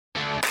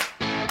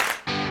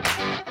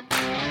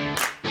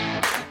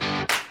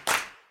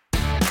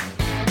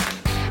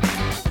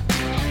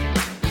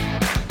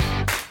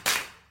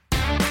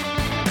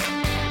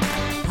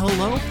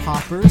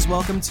Poppers,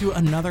 welcome to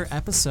another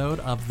episode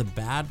of the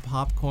Bad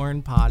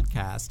Popcorn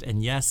Podcast.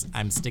 And yes,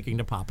 I'm sticking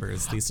to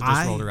poppers. Lisa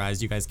just rolled her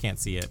eyes. You guys can't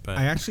see it, but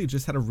I actually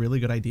just had a really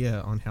good idea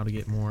on how to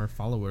get more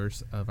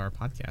followers of our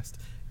podcast.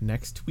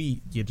 Next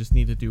tweet, you just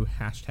need to do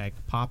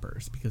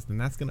 #poppers, because then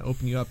that's going to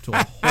open you up to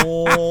a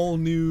whole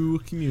new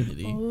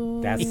community.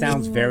 Ooh. That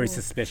sounds very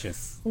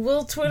suspicious.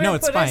 Will Twitter No,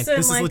 it's put fine. us in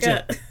This is like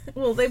legit.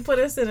 will they put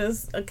us in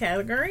a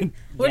category?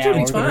 Which Yeah, would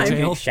be or fine.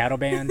 maybe shadow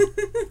ban.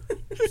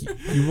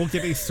 You will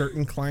get a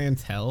certain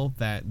clientele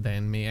that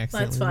then may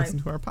accidentally listen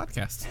to our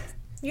podcast.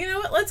 You know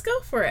what? Let's go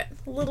for it.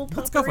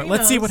 Let's go for it.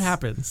 Let's see what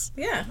happens.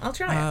 Yeah, I'll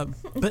try it.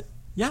 But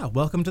yeah,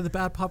 welcome to the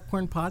Bad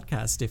Popcorn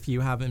Podcast. If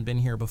you haven't been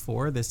here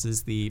before, this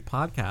is the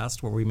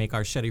podcast where we make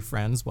our shitty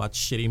friends watch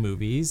shitty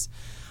movies.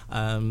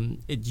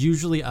 It's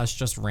usually us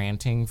just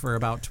ranting for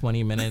about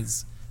 20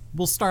 minutes.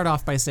 We'll start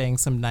off by saying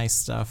some nice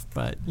stuff,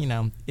 but, you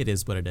know, it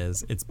is what it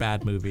is. It's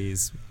bad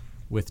movies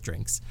with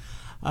drinks.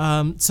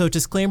 So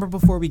disclaimer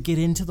before we get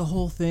into the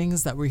whole thing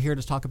is that we're here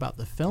to talk about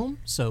the film.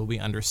 So we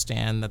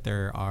understand that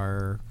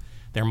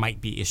there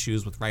might be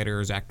issues with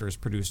writers, actors,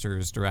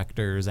 producers,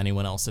 directors,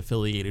 anyone else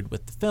affiliated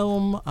with the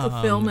film. The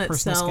film personal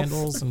itself.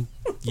 scandals. And,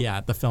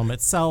 yeah, the film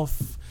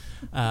itself.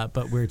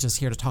 But we're just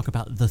here to talk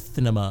about the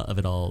cinema of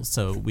it all.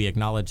 So we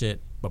acknowledge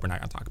it, but we're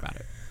not going to talk about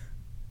it.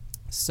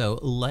 So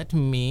let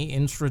me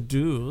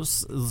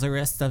introduce the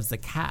rest of the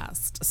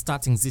cast,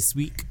 starting this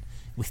week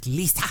with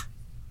Lisa.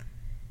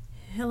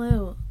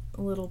 Hello,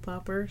 little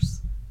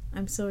poppers.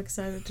 I'm so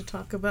excited to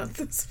talk about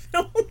this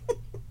film.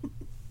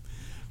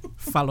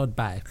 Followed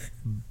by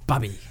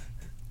Bobby.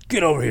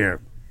 Get over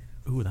here.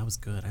 Ooh, that was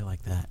good. I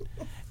like that.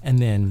 And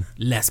then,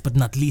 last but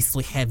not least,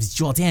 we have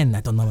Jordan.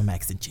 I don't know, my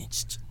accent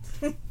changed.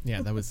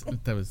 Yeah, that was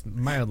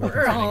mildly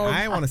concerning.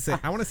 I want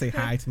to say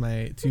hi to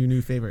my two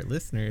new favorite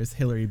listeners,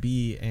 Hillary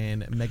B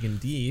and Megan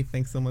D.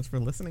 Thanks so much for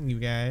listening, you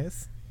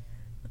guys.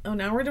 Oh,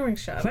 now we're doing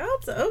shout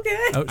outs?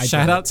 Okay. Oh,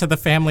 shout out to the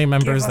family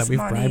members that we've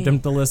bribed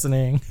into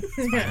listening.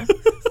 Yeah.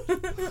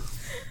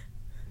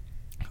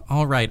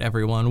 All right,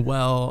 everyone.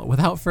 Well,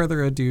 without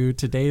further ado,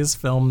 today's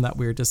film that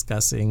we're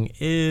discussing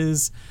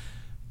is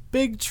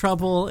Big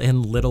Trouble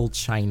in Little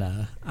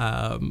China.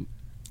 Can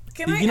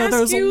I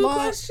ask you a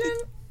question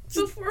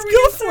before we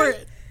Go for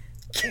it.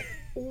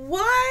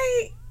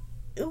 Why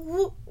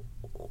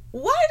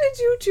did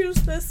you choose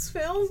this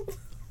film?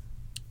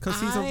 Because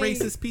he's a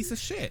racist piece of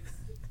shit.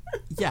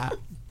 Yeah,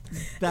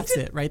 that's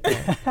it right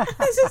there.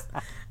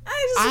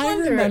 I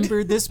wondered.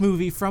 remember this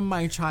movie from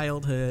my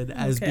childhood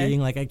as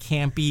being like a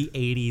campy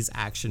 80s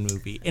action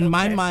movie. In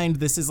my mind,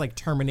 this is like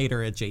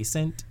Terminator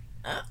adjacent.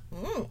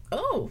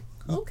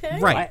 Okay.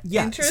 Right.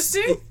 Yeah.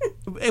 Interesting.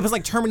 It was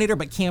like Terminator,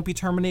 but campy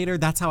Terminator.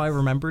 That's how I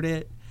remembered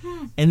it.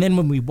 And then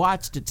when we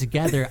watched it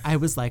together, I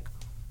was like,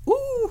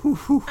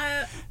 ooh,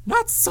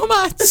 not so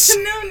much.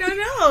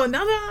 No,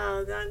 not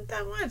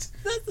that much.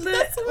 We're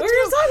going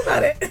to talk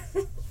about it.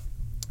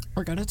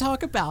 We're going to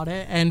talk about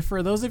it. And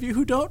for those of you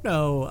who don't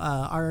know,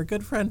 our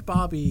good friend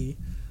Bobby,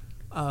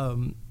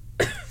 Bobby,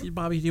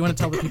 do you want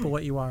to tell the people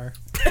what you are?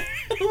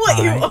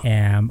 I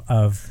am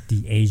of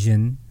the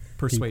Asian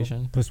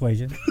Persuasion.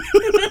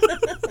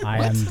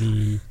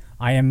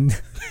 I am.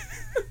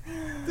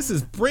 This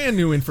is brand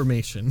new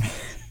information.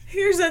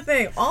 Here's the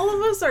thing. All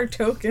of us are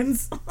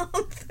tokens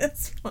on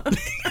this one.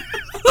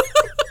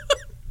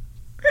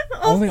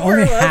 Only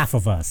half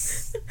of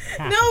us.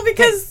 No,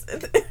 because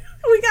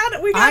we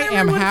got I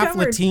am half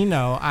covered.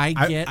 Latino. I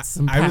get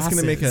some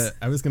passes.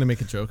 I was gonna make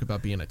a joke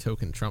about being a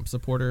token Trump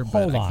supporter, but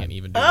Hold on. I can't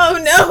even do Oh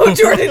no,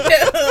 Jordan,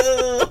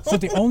 no. So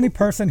the only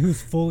person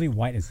who's fully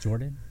white is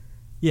Jordan?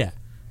 Yeah.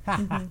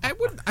 I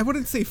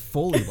wouldn't say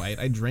fully white.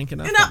 I drank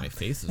enough that my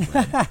face is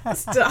red.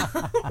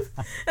 Stop.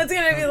 That's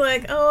gonna be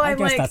like, I'm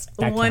guess like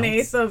that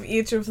 1/8 of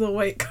each of the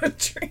white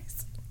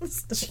countries.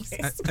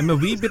 I'm a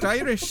wee bit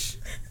Irish.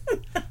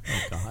 Oh,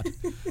 God.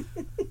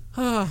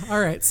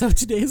 All right, so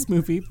today's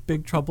movie,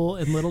 Big Trouble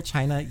in Little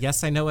China.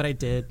 Yes, I know what I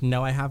did.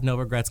 No, I have no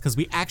regrets, because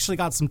we actually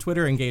got some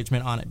Twitter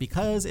engagement on it,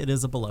 because it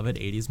is a beloved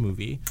 80s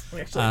movie.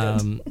 We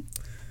actually did.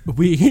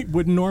 We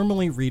would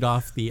normally read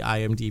off the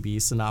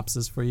IMDb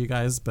synopsis for you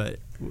guys, but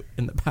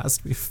in the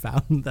past we've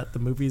found that the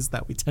movies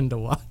that we tend to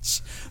watch,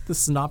 the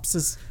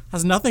synopsis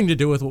has nothing to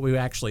do with what we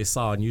actually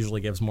saw and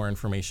usually gives more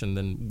information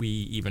than we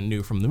even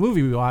knew from the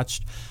movie we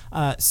watched.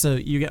 So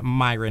you get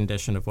my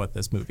rendition of what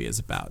this movie is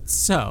about.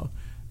 So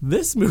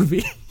this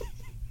movie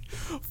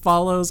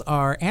follows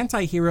our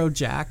anti-hero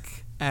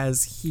Jack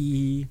as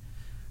he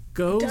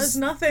goes... Does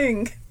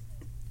nothing.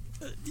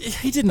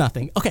 He did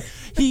nothing. Okay,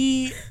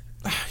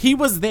 he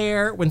was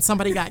there when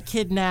somebody got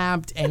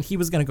kidnapped and he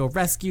was going to go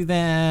rescue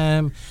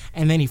them,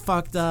 and then he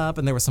fucked up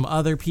and there were some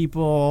other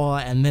people,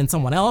 and then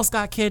someone else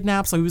got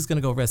kidnapped, so he was going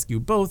to go rescue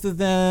both of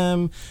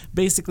them.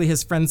 Basically,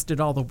 his friends did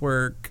all the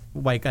work.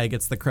 White guy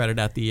gets the credit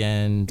at the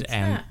end,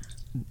 and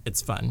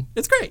it's fun.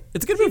 It's great.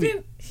 It's a good movie.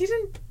 He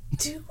didn't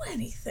do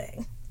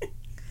anything.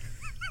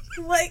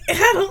 Like,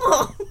 at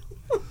all.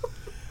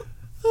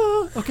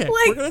 Okay,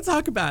 Like, we're going to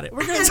talk about it.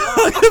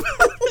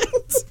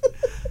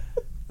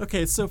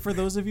 Okay, so for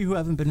those of you who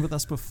haven't been with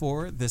us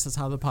before, this is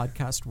how the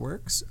podcast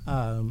works.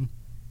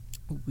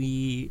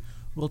 We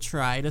will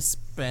try to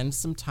spend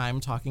some time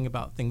talking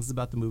about things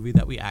about the movie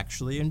that we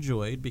actually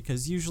enjoyed,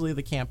 because usually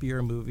the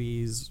campier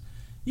movies,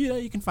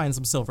 you can find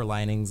some silver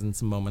linings and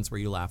some moments where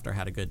you laughed or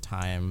had a good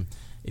time.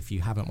 If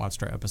you haven't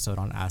watched our episode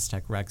on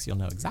Aztec Rex, you'll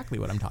know exactly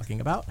what I'm talking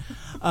about.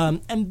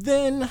 And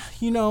then,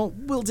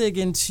 we'll dig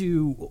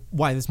into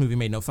why this movie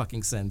made no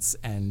fucking sense,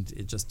 and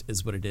it just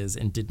is what it is,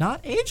 and did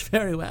not age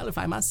very well, if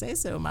I must say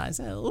so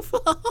myself.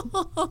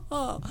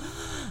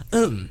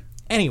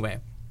 Anyway,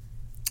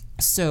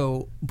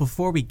 so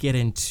before we get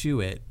into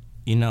it,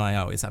 I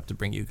always have to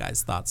bring you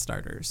guys thought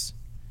starters.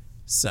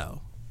 So,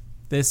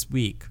 this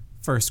week,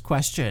 first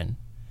question.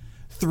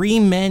 3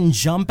 men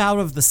jump out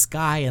of the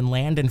sky and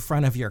land in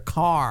front of your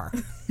car.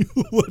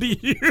 What do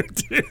you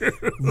do?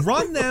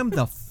 Run them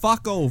the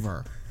fuck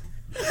over.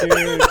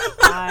 Dude,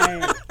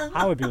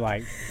 I would be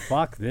like,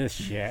 fuck this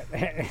shit.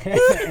 And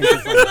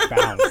just like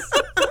bounce.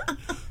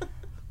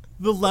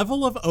 The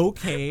level of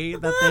okay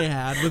that they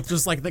had with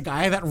just like the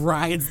guy that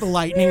rides the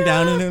lightning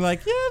down, and they're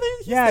like, they're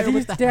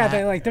just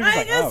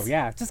like, oh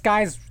yeah, just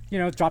guys,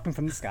 dropping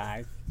from the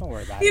sky. Don't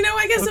worry about it.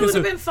 I guess it would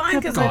have been fine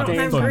because I don't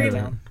have green.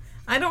 Thunder.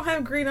 I don't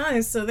have green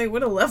eyes, so they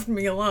would have left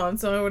me alone.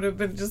 So I would have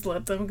been just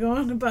let them go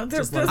on about their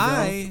business.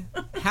 I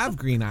have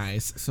green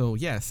eyes, so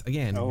yes,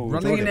 again,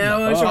 running Jordan.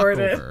 the fuck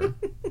Jordan. over.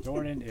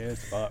 Jordan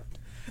is fucked.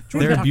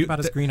 Jordan talked about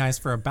his green eyes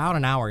for about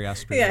an hour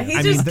yesterday. Yeah,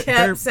 he just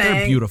kept saying,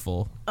 they're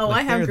beautiful. Oh,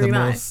 I have they're green the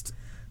eyes. most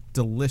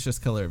delicious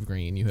color of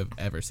green you have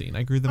ever seen.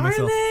 I grew them Are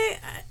myself. they?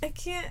 I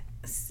can't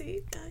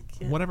see. I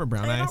can't. Whatever,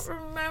 brown eyes. I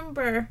don't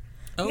remember.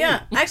 Oh.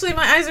 Yeah, actually,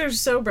 my eyes are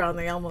so brown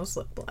they almost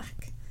look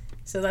black.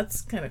 So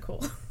that's kind of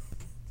cool.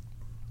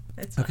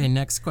 Okay,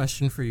 next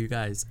question for you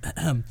guys.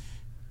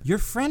 Your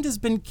friend has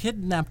been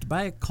kidnapped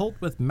by a cult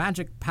with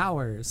magic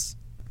powers.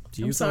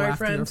 Do you I'm sorry, go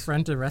after your friend.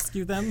 friend to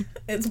rescue them?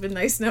 It's been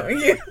nice knowing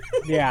you.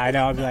 Yeah, I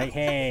know. I'll be like,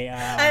 hey.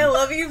 I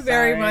love you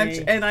very sorry. much,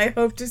 and I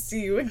hope to see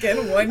you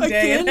again one day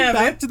Again, in heaven.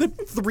 back to the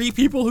 3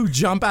 people who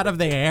jump out of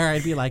the air.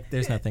 I'd be like,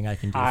 there's nothing I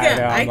can do. I Yeah,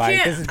 know. I'm I like,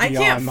 can't- this is I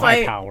beyond can't my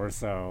fight. power,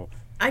 so.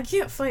 I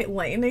can't fight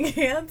lightning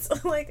hands.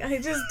 Like, I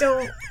just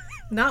don't.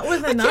 Not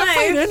with a I knife.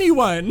 can't fight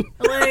anyone.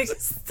 Like,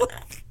 For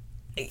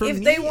if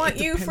me, they want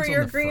it you for depends on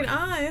your the green friend.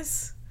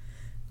 eyes,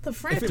 the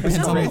friend. If it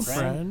Depends on the Chris.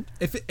 friend.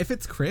 If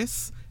it's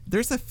Chris,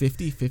 there's a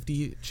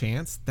 50-50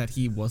 chance that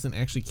he wasn't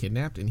actually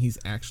kidnapped and he's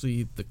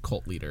actually the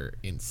cult leader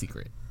in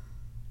secret.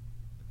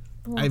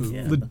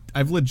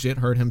 I've legit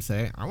heard him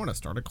say, I want to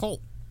start a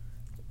cult.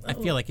 I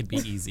feel like it'd be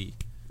easy.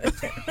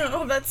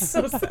 Oh, that's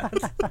so sad.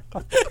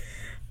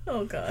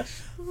 Oh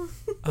gosh.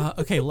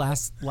 Okay,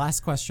 last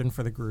question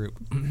for the group.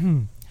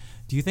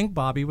 Do you think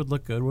Bobby would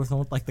look good with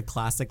like the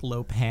classic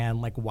low pan,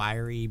 like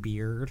wiry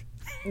beard?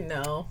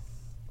 No.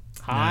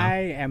 I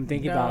am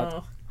thinking No.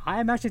 about. I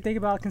am actually thinking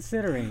about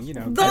considering,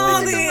 Bobby!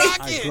 growing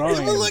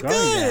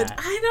that.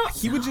 I don't.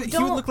 He would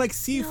don't- look like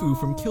Sifu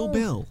from Kill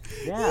Bill.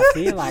 Yeah,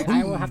 see, like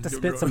I will have to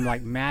spit some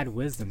like mad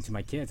wisdom to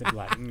my kids. I'd be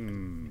like,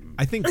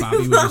 I think Bobby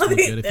would just look Bobby,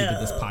 good if he did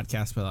this no.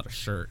 podcast without a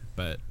shirt,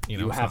 but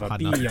you it's have not a hot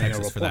B enough on in your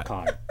Texas for report that.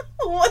 card.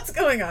 What's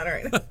going on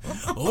right now?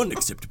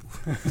 Unacceptable.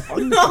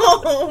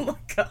 Oh my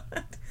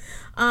god.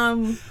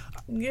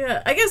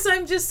 Yeah, I guess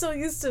I'm just so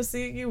used to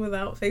seeing you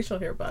without facial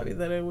hair, Bobby,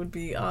 that it would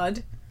be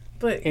odd.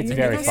 But It's you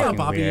very I know, saw fucking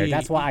Bobby weird.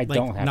 That's why I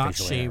don't have not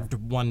facial hair. shaved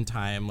one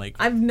time. Like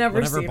I've never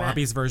whatever seen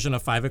Bobby's it. version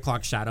of 5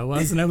 o'clock shadow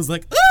was, and I was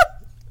like, ah!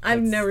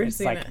 I've never It's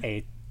seen like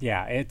it.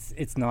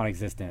 it's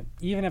non-existent.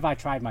 Even if I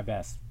tried my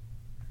best.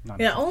 Yeah,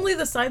 Non-existent. only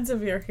the sides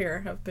of your hair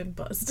have been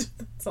buzzed.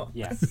 That's all.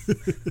 Yes.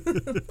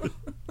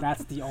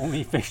 That's the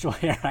only facial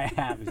hair I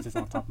have. Is just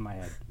on top of my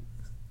head.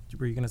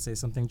 Were you gonna say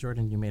something,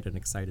 Jordan? You made an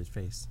excited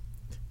face.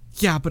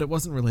 Yeah, but it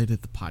wasn't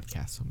related to the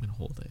podcast, so I'm going to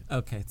hold it.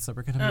 Okay, so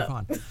we're gonna move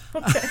on.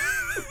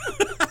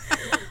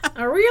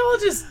 Are we all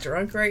just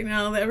drunk right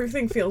now?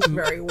 Everything feels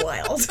very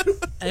wild.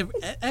 And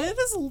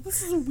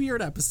this is a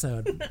weird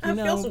episode. You It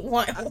feels know,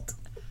 wild.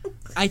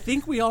 I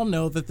think we all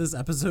know that this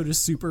episode is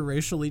super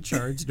racially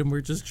charged, and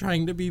we're just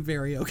trying to be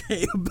very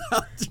okay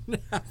about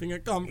having a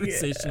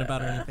conversation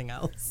about anything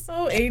else.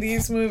 Oh,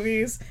 80s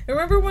movies.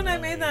 Remember when I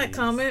made that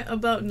comment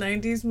about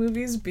 90s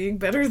movies being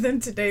better than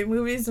today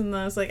movies? And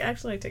I was like,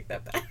 actually, I take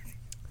that back.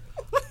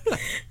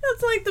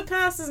 That's like the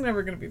past is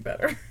never going to be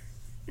better.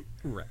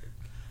 Right.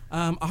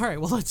 All right,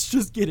 well, let's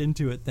just get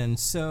into it then.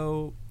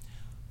 So,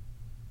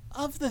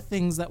 of the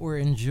things that were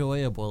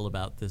enjoyable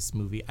about this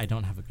movie, I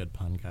don't have a good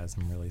pun, guys.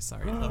 I'm really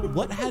sorry.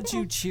 What had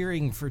you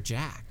cheering for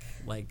Jack?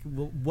 Like,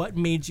 what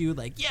made you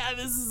like, yeah,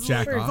 this is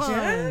Jack super off?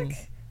 fun?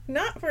 Jack?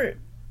 Not for...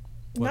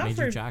 What not made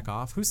for... you jack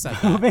off? Who said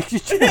Who that? makes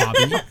you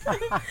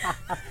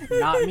Bobby,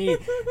 Not me.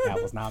 That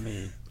was not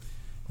me.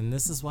 And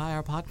this is why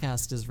our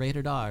podcast is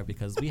rated R,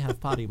 because we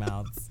have potty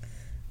mouths.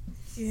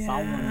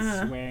 Someone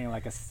Yeah. swearing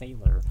like a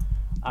sailor.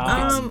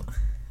 Um,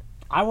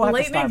 I will have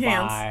to lightning start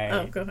hands. by.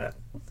 Oh, go ahead.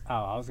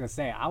 I was gonna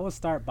say I will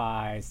start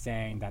by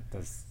saying that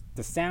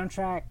the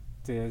soundtrack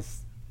to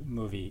this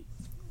movie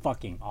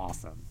fucking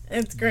awesome.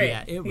 It's great.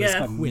 Yeah, it was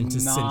yeah.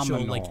 quintessential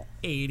like Phenomenal.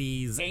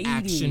 80s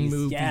action 80s,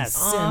 movie yes.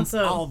 synth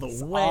Awesome. all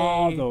the way.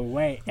 All the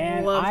way.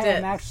 And Loved I it.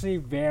 am actually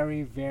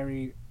very,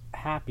 very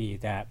happy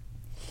that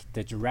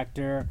the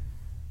director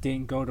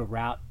didn't go the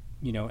route,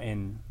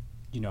 in,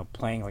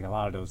 playing like a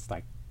lot of those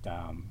like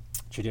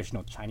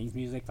traditional Chinese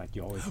music like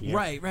you always hear.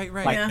 Right. Like,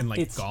 Yeah. And like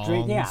it's gongs.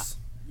 straight,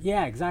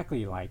 yeah,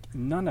 exactly. Like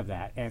none of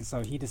that. And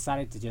so he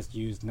decided to just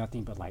use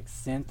nothing but like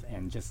synth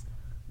and just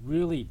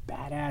really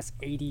badass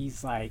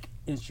 80s like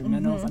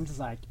instrumentals. I'm just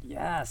like,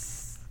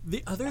 yes.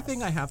 The other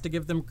thing I have to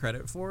give them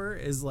credit for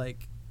is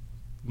like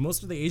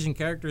most of the Asian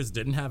characters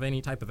didn't have any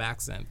type of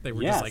accent. They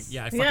were just Yes. like,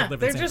 yeah, I fucking Yeah, live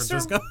they're in San just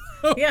Francisco.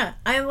 Yeah,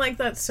 I like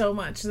that so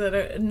much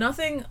that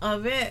nothing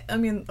of it. I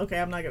mean, okay,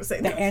 I'm not gonna say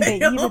that. And they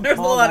even There's a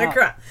called lot of out-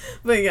 crap,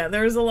 but yeah,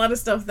 there's a lot of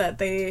stuff that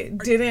they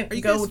didn't are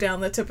you go guys-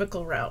 down the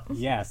typical route.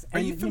 Yes. Are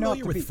And you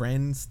familiar to with be-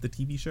 Friends, the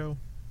TV show?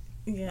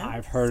 Yeah,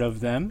 I've heard of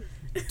them.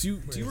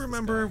 Do you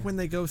remember when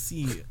they go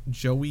see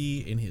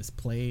Joey in his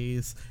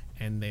plays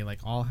and they like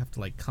all have to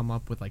like come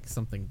up with like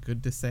something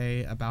good to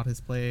say about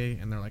his play,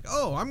 and they're like,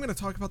 "Oh, I'm gonna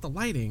talk about the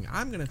lighting.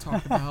 I'm gonna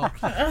talk about."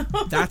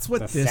 That's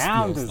what The this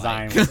sound feels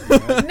design like. was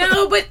good.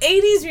 no, but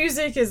 80s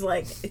music is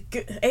like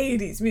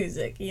 80s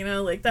music.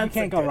 Like that's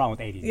You can't a go good- wrong with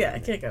 80s Yeah, I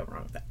music. can't go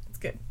wrong with that. It's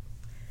good.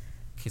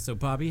 Okay, so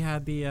Bobby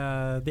had the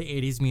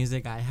 80s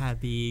music. I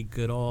had the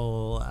good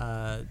old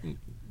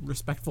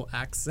respectful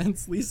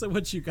accents. Lisa,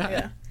 what you got?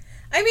 Yeah.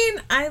 I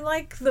mean, I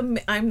like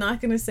I'm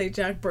not going to say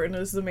Jack Burton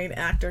is the main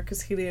actor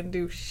because he didn't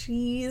do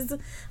She's.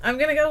 I'm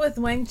going to go with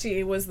Wang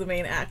Chi was the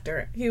main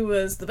actor. He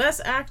was the best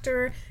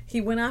actor.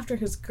 He went after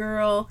his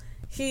girl.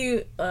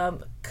 He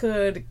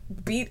could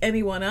beat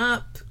anyone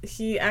up.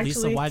 He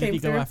actually Lisa, why did came he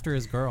go through after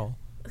his girl?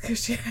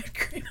 because she had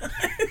green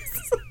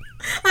eyes.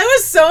 I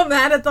was so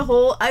mad at the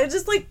whole. I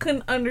just like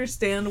couldn't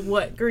understand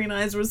what green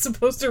eyes was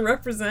supposed to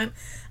represent.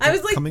 I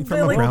was like, Coming from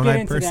really- a We'll get brown-eyed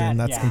into person, that.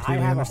 that's Yeah, I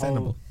completely have a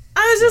understandable. whole-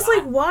 I was just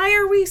Yeah. like, why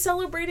are we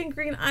celebrating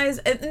green eyes?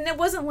 And it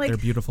wasn't like They're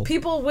beautiful.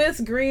 people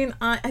with green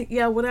eye,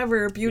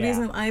 whatever, beauty's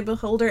Yeah. an eye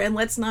beholder, and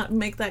let's not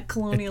make that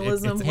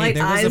colonialism. it's- like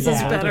there was a eyes is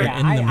beholder better. in the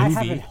I have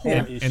movie. a whole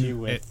Yeah. issue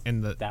with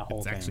and that whole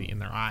it's thing. actually in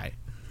their eye.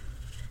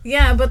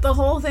 Yeah, but the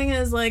whole thing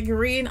is like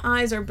green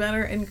eyes are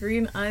better, and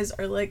green eyes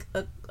are like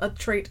a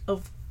trait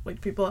of like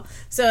people.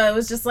 So it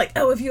was just like,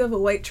 oh, if you have a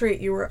white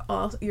trait, you're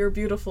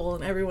beautiful,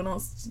 and everyone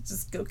else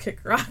just go kick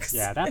rocks.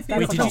 Yeah, that's- If you that's Wait, don't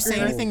did what you have say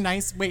green eyes. anything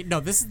nice? Wait, no,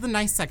 this is the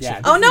nice section.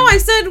 Yeah, Oh no, I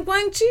said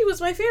Wang Chi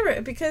was my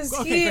favorite because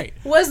Okay, he great.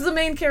 was the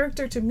main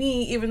character to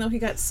me, even though he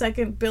got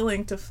second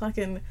billing to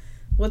fucking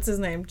what's his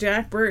name,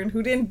 Jack Burton,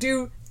 who didn't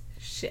do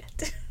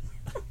shit.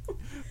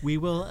 We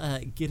will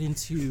get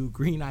into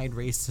green-eyed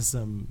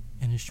racism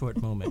in a short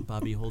moment.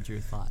 Bobby, hold your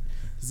thought.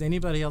 Does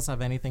anybody else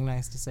have anything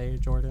nice to say,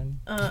 Jordan?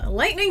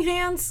 Lightning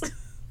hands.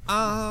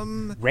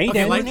 Raiden.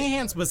 Okay, Lightning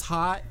Hands was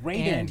hot, Raiden,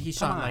 and he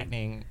shot come on.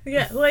 lightning.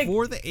 Yeah, like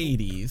For the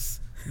 80s,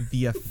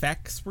 the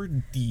effects were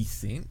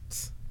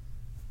decent.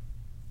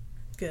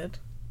 good.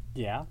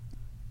 Yeah.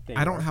 they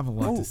I don't were. have a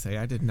lot Ooh, to say.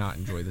 I did not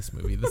enjoy this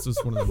movie. This was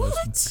one of the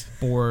most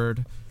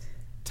bored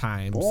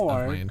times of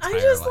Bored? my entire I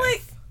just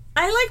life.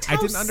 I liked how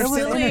didn't understand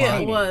silly the it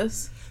plot.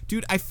 was.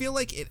 Dude, I feel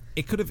like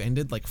it could have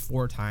ended like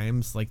 4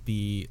 times, like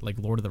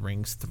Lord of the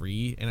Rings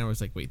 3, and I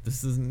was like, wait,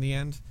 this isn't the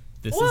end.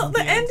 This Well, isn't the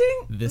the end?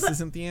 ending- This the-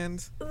 isn't the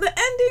end. The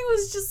ending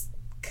was just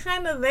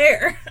kind of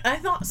there. I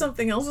thought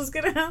something else was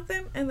gonna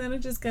happen, and then it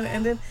just kind of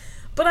ended.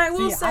 But I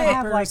will See, say, I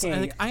have like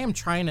I am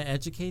trying to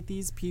educate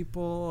these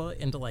people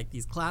into like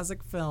these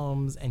classic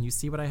films, and you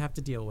see what I have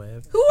to deal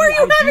with. who are I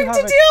you do having have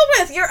to a- deal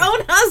with? Your own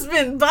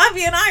husband.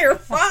 Bobby and I are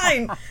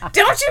fine.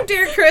 Don't you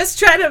dare, Chris,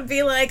 try to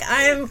be like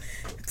I'm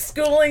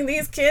schooling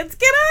these kids.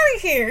 Get out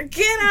of here.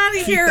 Get out of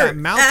Keep here, that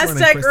mouth running,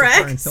 Aztec Christopher,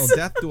 Rex. until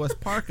death do us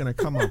part gonna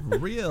come up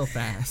real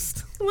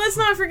fast. Let's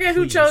not forget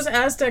who Please. chose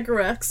Aztec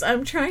Rex.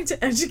 I'm trying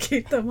to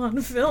educate them on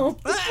film.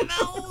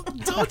 No,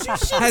 don't you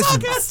shit Peasants.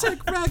 talk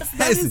Aztec Rex.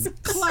 That is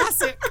Peasants.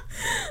 classic.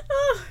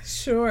 Oh,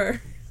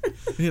 sure.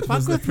 It Fuck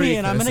was the with me,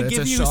 and I'm gonna precursor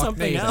give to you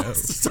something Sharknado.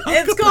 else.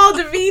 It's called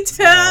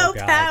veto Oh,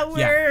 God. power.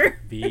 Yeah.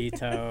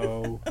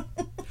 Veto.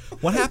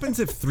 What happens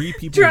if 3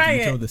 people Try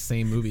veto it. the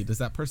same movie? Does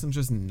that person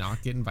just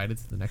not get invited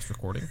to the next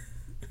recording?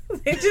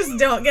 They just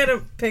don't get a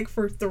pick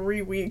for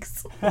 3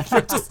 weeks.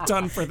 You're just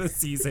done for the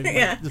season. Like,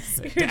 Yeah, just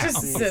sit you down.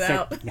 just sit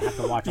out. You have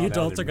to watch The all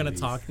adults other are gonna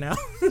movies. talk now.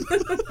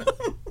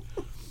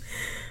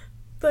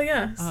 But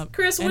yeah,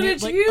 Chris, what And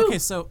did like, you Okay,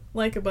 so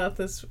like about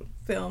this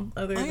film?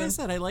 Other like I than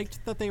said, I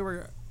liked that they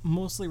were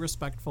mostly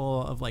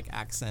respectful of like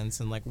accents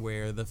and like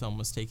where the film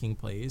was taking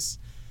place,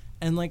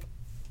 and like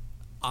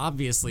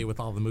obviously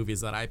with all the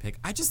movies that I pick,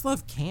 I just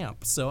love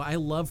camp. So I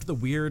loved the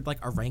weird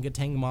like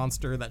orangutan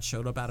monster that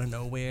showed up out of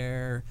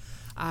nowhere.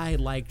 I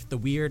liked the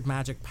weird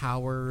magic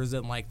powers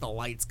and like the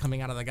lights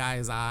coming out of the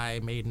guy's eye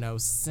made no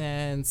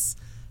sense.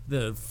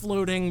 The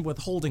floating with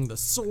holding the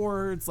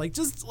swords, like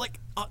just like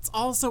it's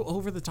also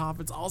over the top.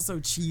 It's also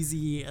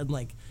cheesy and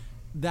like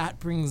that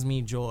brings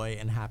me joy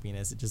and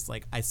happiness. It just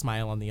like I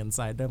smile on the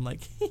inside. And I'm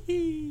like,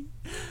 you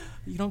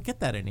don't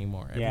get that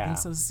anymore. Yeah.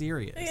 Everything's so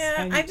serious.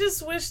 yeah, And- I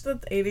just wish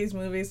that the 80s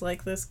movies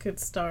like this could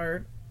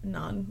star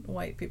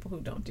non-white people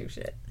who don't do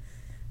shit.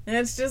 And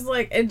it's just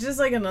like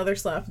another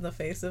slap in the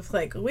face of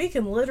like, we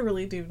can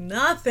literally do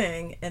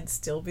nothing and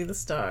still be the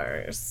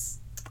stars.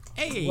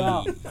 Hey.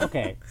 Well,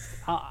 okay.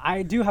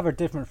 I do have a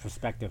different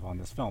perspective on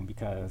this film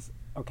because,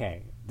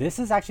 okay, this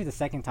is actually the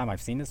second time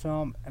I've seen this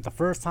film. And the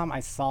first time I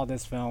saw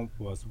this film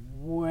was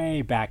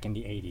way back in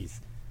the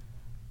 80s.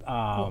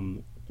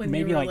 When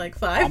Maybe you were like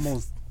 5?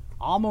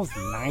 Almost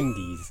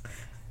 90s.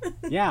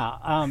 Yeah.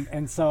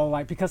 And so,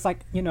 like, because,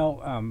 like, you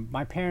know,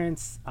 my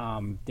parents,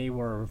 they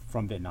were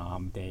from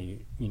Vietnam.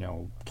 They, you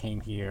know,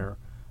 came here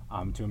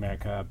to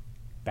America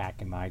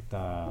back in, like,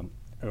 the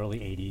early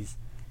 80s.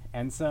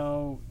 And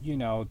so, you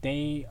know,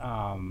 they,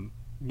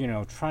 you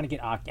know, trying to get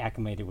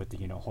acclimated with the,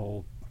 you know,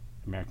 whole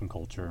American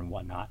culture and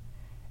whatnot.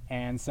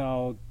 And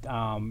so,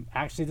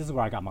 actually, this is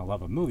where I got my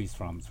love of movies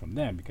from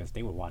them, because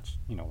they would watch,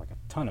 you know, like a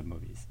ton of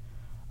movies.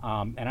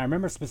 And I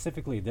remember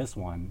specifically this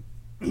one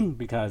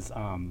because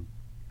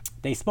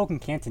they spoke in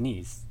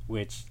Cantonese,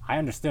 which I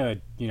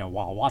understood, you know,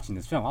 while watching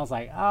this film. I was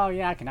like, oh,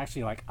 yeah, I can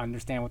actually, like,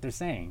 understand what they're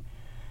saying.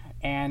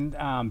 And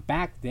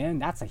back then,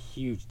 that's a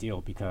huge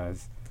deal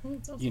because,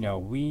 you know,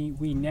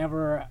 we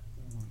never,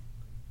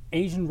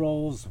 Asian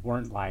roles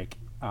weren't like,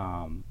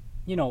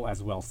 you know,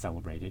 as well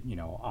celebrated. You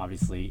know,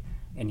 obviously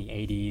in the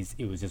 80s,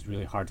 it was just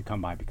really hard to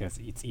come by because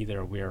it's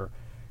either we're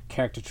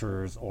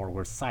caricatures or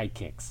we're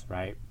sidekicks,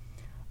 right?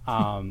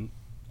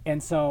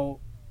 And so,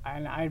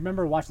 and I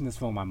remember watching this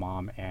film with my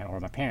mom or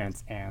my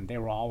parents, and they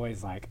were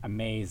always like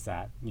amazed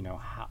that, you know,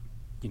 how,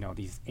 you know,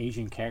 these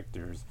Asian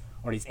characters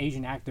or these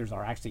Asian actors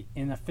are actually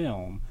in a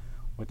film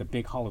with a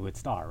big Hollywood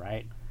star,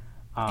 right?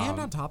 And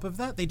on top of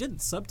that, they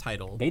didn't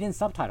subtitle. They didn't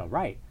subtitle,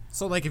 right?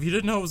 So, like, if you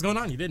didn't know what was going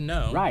on, you didn't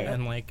know. Right.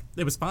 And, like,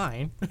 it was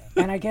fine.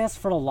 And I guess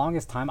for the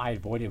longest time, I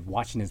avoided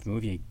watching this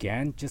movie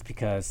again just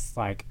because,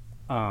 like,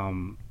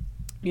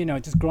 you know,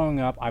 just growing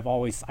up,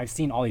 I've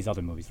seen all these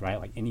other movies, right?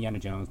 Like Indiana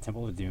Jones,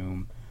 Temple of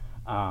Doom,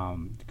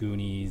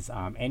 Goonies,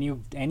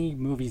 any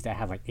movies that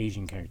had, like,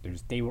 Asian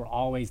characters, they were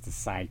always the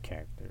side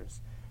characters.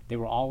 They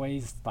were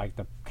always, like,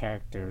 the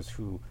characters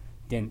who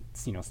didn't,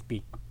 you know,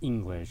 speak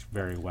English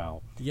very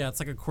well. Yeah, it's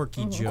like a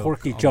quirky joke.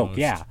 Quirky almost. joke,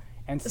 yeah.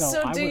 And so,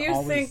 So I do would you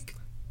always think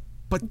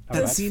But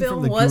that This scene film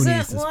from the wasn't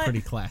Goonies is like-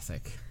 pretty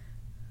classic.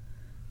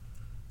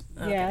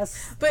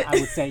 Yes, But- I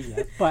would say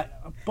yes.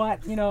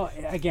 But you know,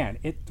 again,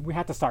 we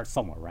have to start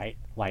somewhere, right?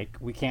 Like,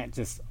 we can't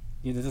just,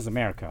 you know, this is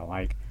America.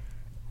 Like,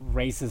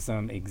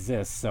 racism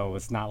exists, so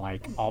it's not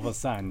like all of a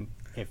sudden,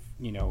 if,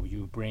 you know,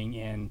 you bring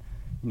in,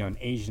 you know, an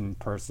Asian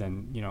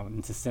person, you know,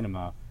 into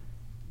cinema,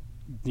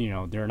 you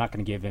know, they're not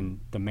going to give in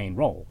the main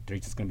role. They're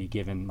just going to be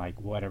given, like,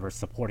 whatever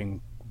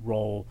supporting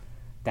role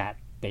that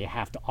they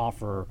have to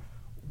offer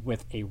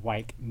with a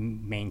white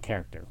main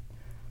character.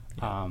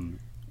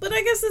 But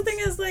I guess the thing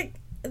is, like,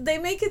 they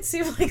make it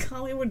seem like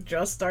Hollywood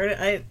just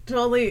started. I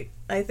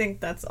think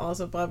that's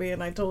also Bobby,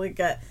 and I totally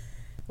get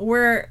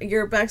where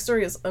your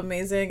backstory is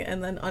amazing,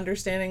 and then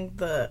understanding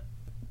the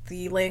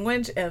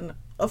language, and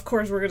of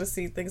course we're gonna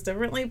see things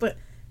differently, but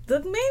the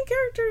main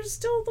character is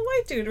still the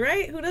white dude,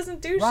 right? Who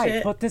doesn't do Right,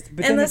 shit. but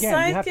and the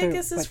again, you have sidekick to-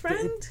 is his but the-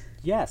 friend.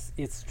 Yes,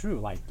 it's true.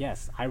 Like,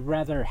 yes, I'd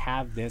rather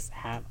have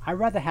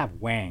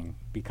Wang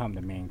become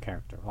the main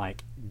character.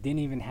 Like, didn't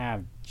even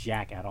have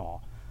Jack at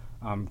all,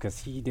 because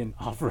he didn't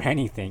offer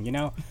anything, you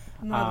know.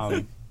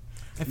 I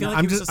feel No, like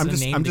I'm it was just- just I'm a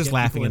just- name I'm to just get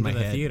laughing people in into my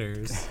the head.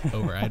 theaters.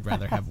 Over, I'd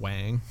rather have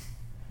Wang.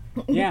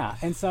 Yeah,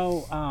 and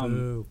so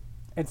Boo.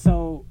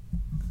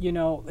 you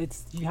know,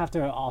 you have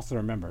to also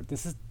remember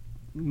this is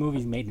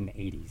movies made in the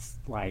 80s.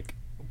 Like,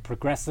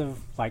 progressive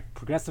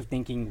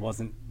thinking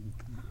wasn't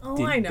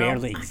I know.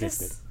 barely I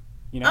existed. just-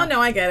 You know? Oh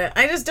no, I get it.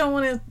 I just don't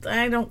want to.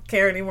 I don't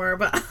care anymore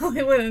about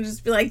Hollywood and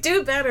just be like,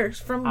 do better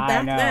from I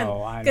back know, then,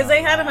 I because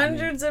they know. had I mean-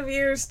 hundreds of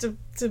years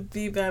to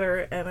be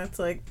better, and it's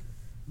like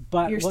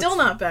But you're what's- still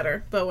not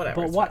better. But whatever.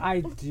 But it's what fine.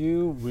 I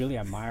do really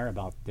admire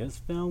about this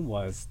film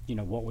was, you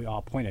know, what we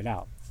all pointed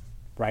out,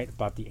 right?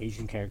 About the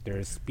Asian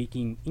characters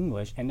speaking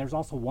English. And there's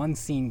also one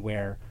scene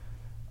where,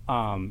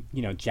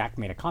 you know, Jack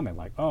made a comment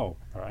like, oh,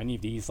 are any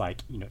of these,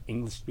 like, you know,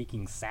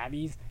 English-speaking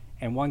savvies?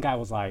 And one guy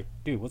was like,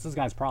 dude, what's this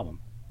guy's problem?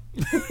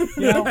 You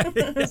know?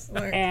 It's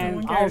like, no And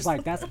one I was cares.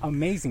 like, that's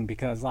amazing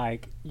because,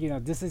 like, you know,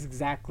 this is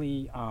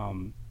exactly,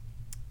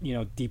 you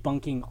know,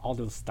 debunking all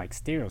those, like,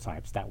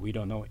 stereotypes that we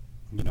don't know,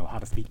 you know, how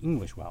to speak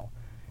English well.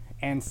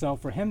 And so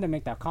for him to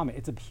make that comment,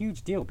 it's a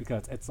huge deal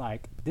because it's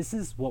like, this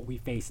is what we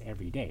face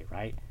every day,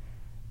 right?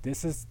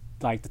 This is,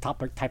 like, the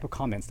type of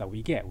comments that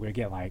we get. We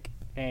get, like,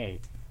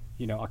 hey,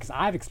 you know, because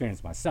I've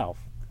experienced myself,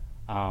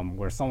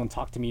 where someone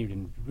talked to me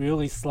in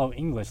really slow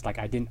English, like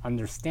I didn't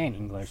understand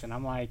English, and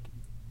I'm like,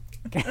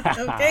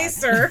 Okay,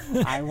 sir.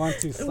 I want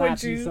to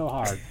slap you you- so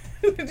hard.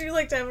 Would you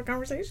like to have a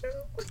conversation?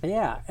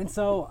 Yeah, and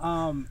so,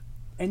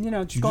 and, you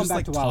know, Did you going just back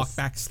like to what I talk was,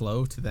 back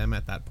slow to them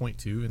at that point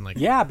too, and like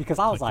yeah, because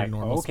I was like like, your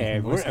normal okay,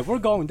 speaking voice? if we're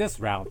going this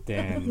route,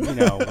 then, you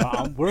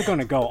know, we're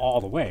gonna go all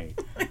the way.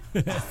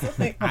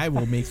 I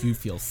will make you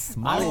feel I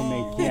small.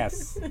 will make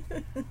yes.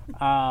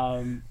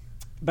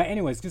 But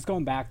anyways, just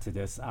going back to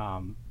this,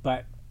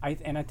 but I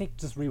think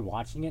just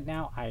rewatching it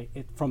now,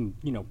 from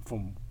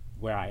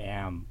where I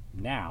am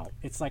now,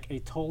 it's like a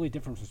totally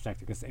different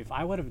perspective. Because if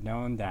I would have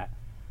known that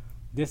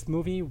this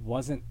movie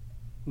wasn't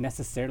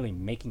necessarily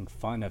making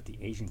fun of the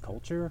Asian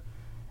culture,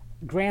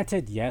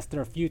 granted, yes, there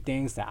are a few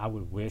things that I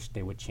would wish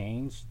they would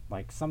change,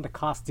 like some of the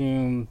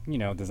costume,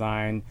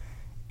 design,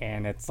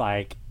 and it's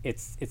like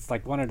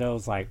one of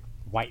those like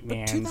white But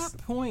man's. to that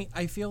point,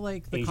 I feel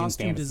like the Asian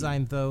costume fantasy.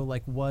 design though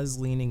like was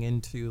leaning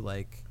into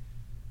like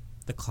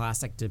the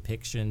classic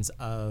depictions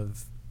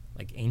of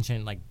like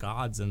ancient like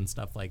gods and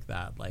stuff like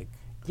that. Like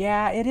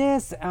Yeah, it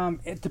is.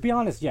 To be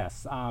honest,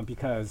 yes,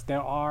 because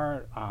there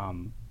are,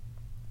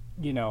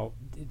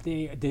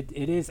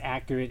 it is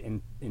accurate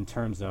in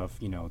terms of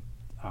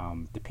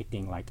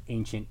depicting like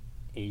ancient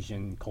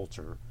Asian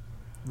culture.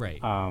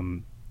 right.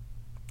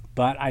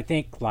 But I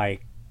think I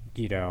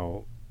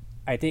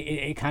think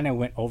it kind of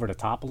went over the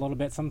top a little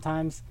bit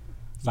sometimes.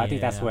 So I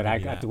think that's Yeah, what I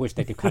maybe that. wish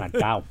they could kind of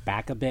dial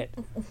back a bit.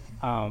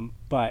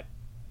 But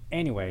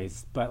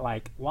anyways,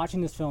 like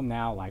watching this film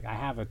now, like I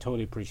have a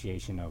total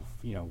appreciation of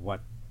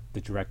what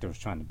the director was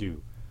trying to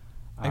do.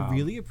 I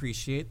really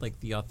appreciate like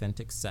the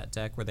authentic set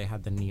deck where they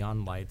had the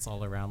neon lights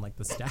all around like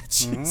the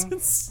statues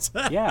and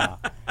stuff. Yeah,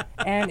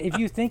 and if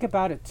you think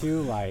about it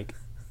too, like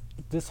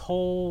this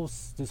whole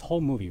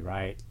movie,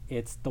 right?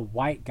 It's the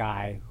white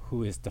guy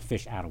who is the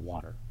fish out of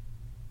water.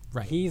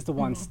 Right. He's the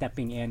one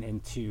stepping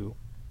into,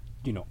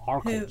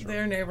 our culture.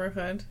 Their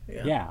neighborhood.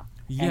 Yeah. Yeah.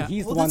 Yeah, And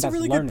he's well, the one that's that's a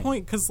really learning. good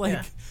point because, like,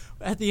 Yeah.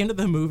 at the end of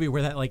the movie,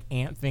 where that like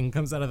ant thing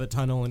comes out of the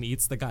tunnel and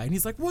eats the guy, and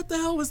he's like, "What the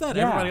hell was that?"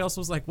 Yeah. Everybody else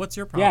was like, "What's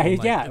your Yeah,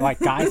 problem?" like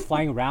guys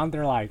flying around,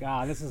 they're like,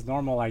 this is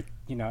normal, like,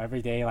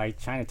 everyday, like,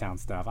 Chinatown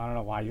stuff. I don't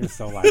know why you're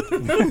so, like,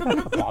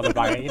 bothered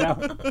by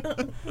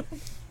it,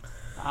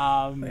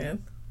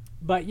 Man.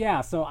 But yeah,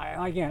 so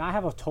I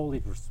have a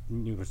totally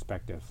new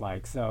perspective.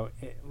 Like, so,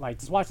 like,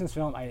 just watching this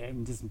film,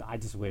 I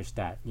just wish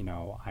that,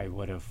 I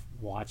would have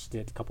watched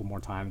it a couple more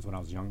times when I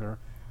was younger.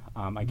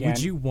 Again,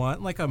 Would you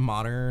want like a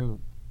modern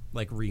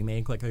like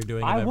remake like they're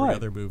doing in I every would.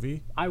 other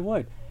movie? I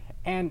would,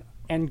 and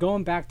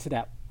going back to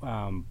that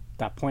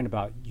that point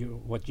about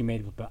what you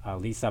made,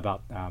 Lisa,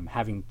 about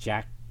having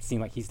Jack seem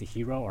like he's the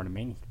hero or the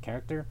main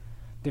character.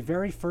 The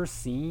very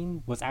first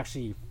scene was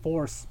actually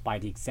forced by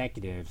the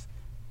executives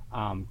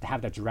to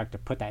have the director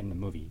put that in the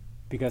movie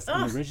because in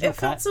the original It cut,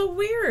 felt so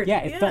weird.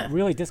 yeah, it felt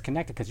really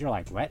disconnected because you're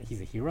like, what?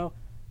 He's a hero?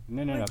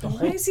 No. The Why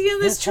whole, is he in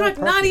this his whole truck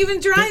not purpose- even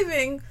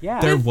driving?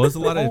 Yeah, There was a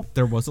lot The of whole-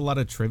 there was a lot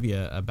of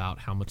trivia about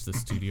how much the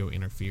studio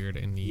interfered,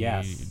 and the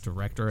Yes.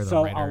 director or the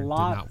So a writer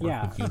lot- did not work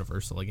yeah. with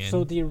Universal again.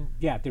 So the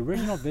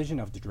original vision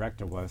of the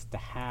director was to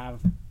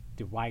have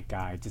the white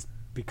guy just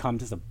become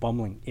just a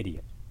bumbling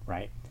idiot,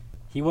 right?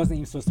 He wasn't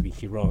even supposed to be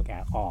heroic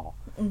at all.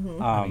 I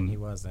mean, he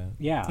wasn't.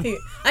 Yeah, I mean,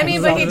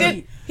 And but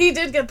so he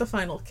did get the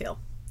final kill.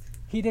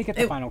 he did get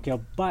the final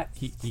kill, but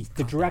He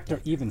the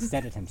director even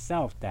said it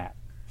himself that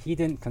he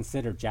didn't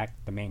consider Jack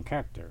the main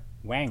character.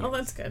 Wang. Oh,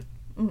 is. that's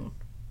good.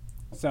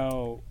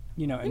 So,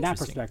 in that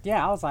Interesting. perspective,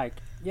 I was like,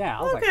 Okay.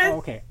 oh,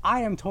 okay,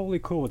 I am totally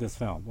cool with this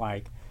film.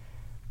 Like,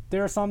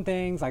 there are some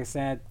things, like I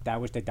said, that I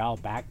wish they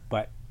dialed back,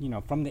 but,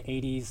 from the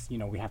 80s,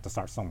 we have to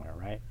start somewhere,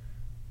 right?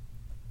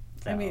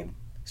 I So, mean,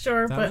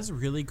 sure, That but was a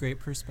really great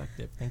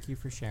perspective. Thank you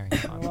for sharing.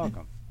 you're Bobby.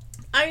 welcome.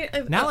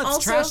 Now let's also,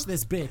 trash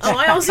this bitch. Oh,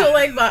 I also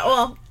like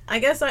I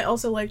guess I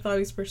also like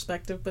Bobby's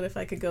perspective, but if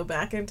I could go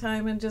back in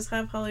time and just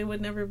have Hollywood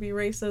never be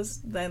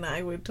racist, then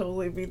I would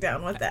totally be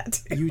down with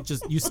that.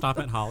 You stop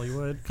at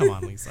Hollywood. Come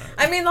on, Lisa.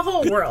 I mean, the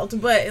whole world,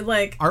 but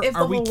like, Are- if the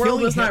are we whole world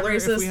killing was not Hitler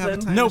if we racist, have a then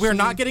time No, we're machine?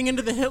 not getting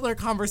into the Hitler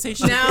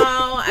conversation.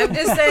 no, I'm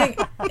just saying,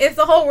 if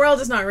the whole world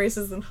is not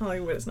racist, then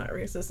Hollywood is not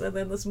racist, and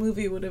then this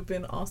movie would have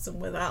been awesome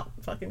without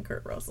fucking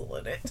Kurt Russell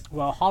in it.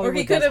 Well, Hollywood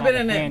he does could have been a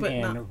in it, hand but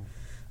in. not.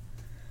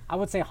 I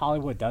would say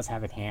Hollywood does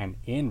have a hand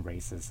in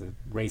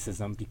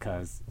racism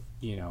because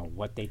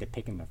what they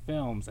depict in the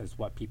films is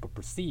what people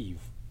perceive.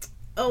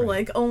 Oh,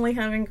 like only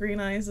having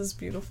green eyes is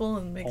beautiful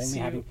and makes Only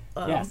you. having-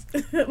 Yes.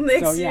 yes.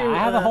 makes So yeah, you. I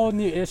have a whole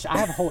new issue. I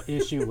have a whole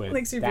issue with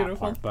Makes you that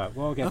beautiful. part, but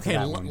we'll get Okay, to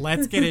that one.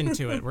 let's get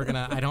into it. We're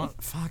gonna. I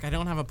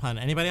don't have a pun.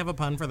 Anybody have a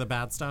pun for the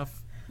bad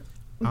stuff?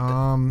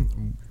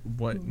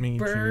 What made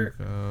Bert,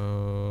 you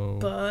go?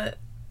 But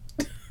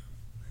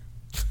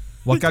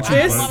What got you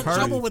I'm in a This- lot of Bert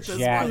trouble hurt? with this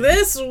Yeah. one.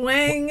 this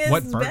wang is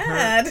What, Bert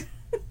bad.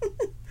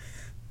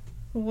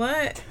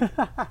 What?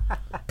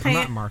 I'm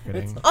not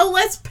marketing. Oh,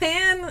 let's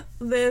pan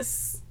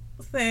this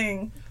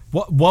thing.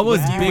 What was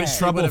Yeah. big You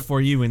trouble would've- for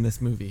you in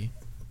this movie?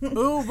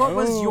 Ooh, what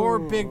was your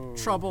big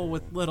trouble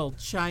with Little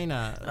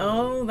China?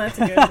 Oh, that's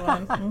a good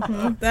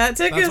one. That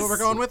took That's us. what we're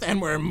going with,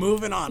 and we're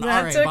moving on. That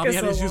All right, took Bobby us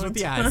had a issues long with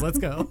the time. eyes. Let's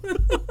go.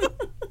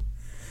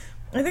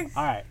 I think.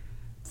 All right.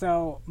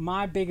 So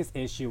my biggest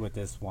issue with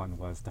this one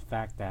was the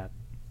fact that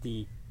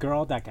the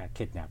girl that got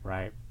kidnapped,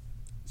 right?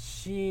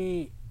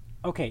 She,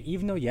 okay,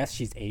 even though yes,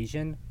 she's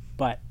Asian,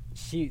 but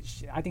she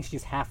I think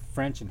she's half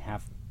French and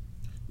half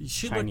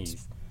She Chinese.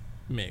 looked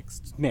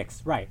mixed.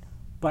 Mixed, right?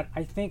 But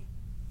I think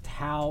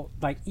how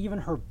like even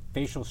her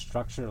facial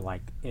structure,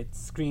 like it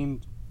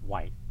screamed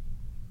white,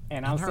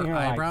 and I And was her thinking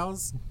like,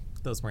 eyebrows,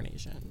 those weren't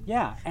Asian.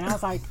 yeah, and I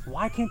was like,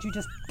 why can't you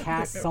just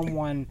cast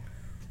someone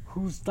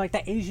who's like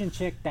the Asian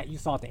chick that you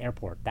saw at the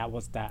airport. That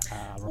was that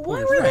Why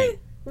reporter. were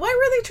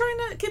they trying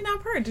to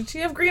kidnap her? Did she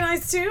have green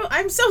eyes too?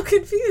 I'm so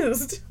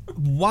confused.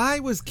 Why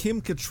was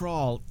Kim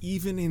Cattrall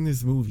even in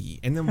this movie?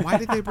 And then why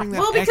did they bring that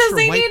Well, because extra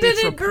they white needed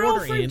bitch a girl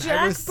reporter for in? I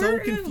Jack was so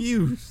Burton.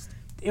 confused.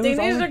 It They was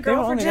needed only, a girl they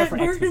were for only there Jack for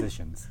Burton.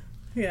 expositions.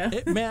 Yeah.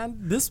 Man,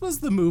 this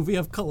was the movie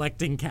of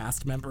collecting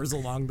cast members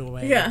along the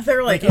way. Yeah, they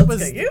were like, it "Let's was.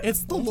 get you.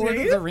 It's the Let's Lord get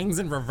of you." the Rings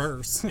in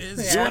reverse. You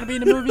want to be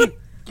in the movie?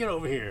 Get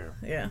over here.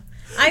 Yeah.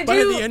 But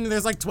at the end,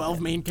 there's like 12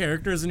 main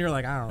characters, and you're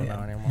like, I don't know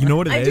anymore. You know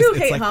what it I is? do It's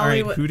hate like,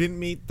 Hollywood. all right, who didn't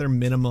meet their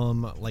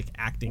minimum like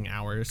acting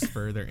hours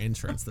for their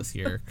insurance this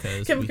year?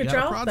 Because Kim we got a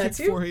Cattrall, project that's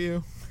you? for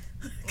you.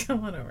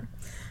 Come on over.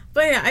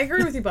 But yeah, I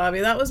agree with you,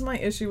 Bobby. That was my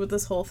issue with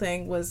this whole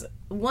thing. Was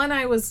one,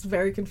 I was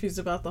very confused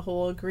about the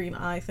whole green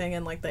eye thing,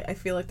 and like I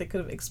feel like they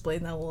could have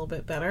explained that a little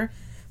bit better.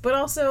 But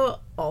also,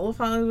 all of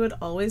Hollywood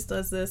always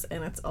does this,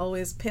 and it's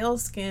always pale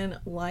skin,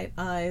 light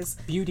eyes,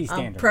 Beauty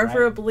standards,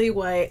 preferably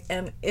white.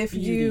 And if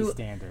Beauty you,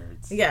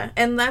 standards. yeah,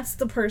 and that's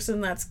the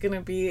person that's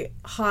gonna be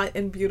hot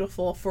and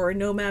beautiful for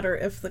no matter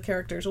if the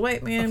character's a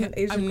white man, Okay,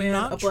 Asian I'm man,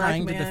 not a black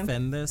trying to man.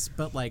 defend this,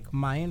 but like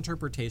my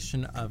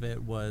interpretation of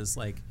it was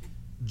like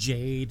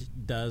jade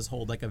does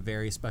hold like a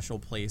very special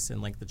place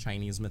in like the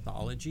Chinese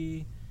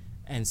mythology,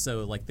 and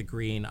so like the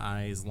green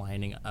eyes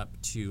lining up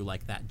to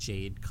like that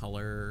jade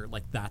color,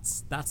 like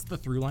that's the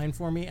through line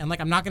for me. And like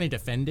I'm not going to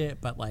defend it,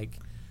 but like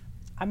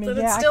I mean, But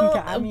yeah, it's still,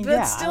 I mean, but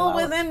yeah, still I-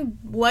 within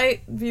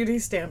white beauty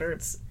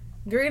standards.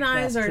 Green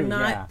eyes That's are true,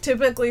 not yeah.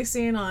 typically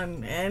seen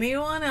on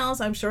anyone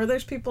else. I'm sure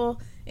there's people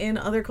in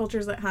other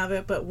cultures that have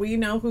it, but we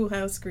know who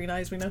has green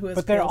eyes. We know who has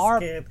But there pale are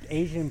skin.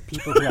 Asian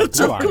people who have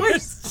blue Of eyes.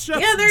 course.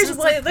 Yeah, there's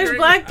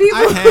black people.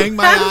 I hang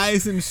my have-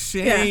 eyes in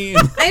shame.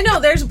 Yeah. I know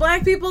there's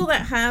black people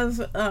that have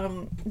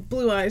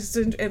blue eyes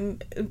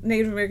and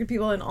Native American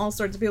people and all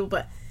sorts of people,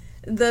 but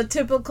the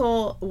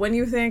typical, when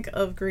you think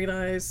of green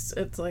eyes,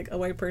 it's like a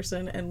white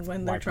person, and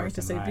when they're White trying to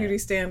person, say right. beauty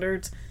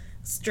standards,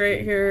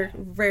 straight hair,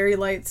 very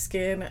light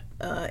skin,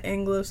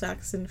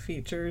 Anglo-Saxon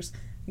features,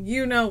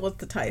 you know what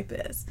the type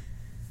is.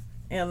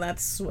 And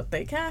that's what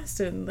they cast,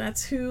 and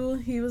that's who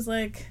he was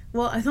like.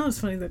 Well, I thought it was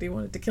funny that he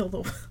wanted to kill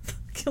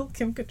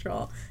Kim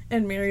Cattrall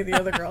and marry the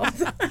other girl.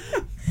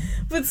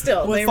 But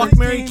still, they were fuck,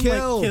 marry, Like,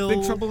 kill.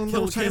 Big Trouble in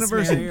Little China Kiss,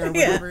 version. Marry, or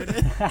Yeah. whatever it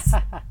is.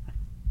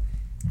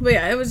 But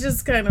yeah, it was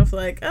just kind of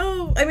like,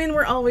 oh, I mean,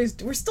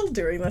 we're still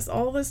doing this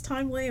all this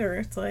time later.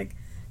 It's like,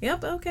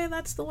 yep, okay,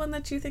 that's the one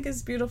that you think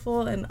is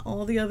beautiful, and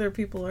all the other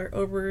people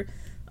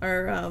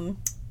are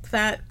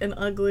fat and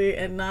ugly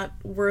and not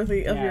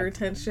worthy of Yeah. your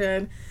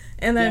attention.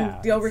 And then Yeah,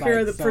 the over it's here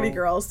are like, the pretty so-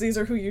 girls. These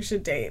are who you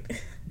should date.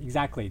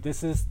 Exactly.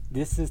 This is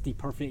the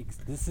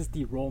perfect. This is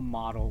the role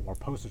model or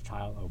poster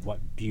child of what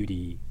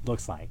beauty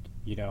looks like.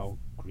 You know,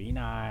 green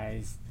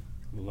eyes,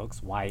 who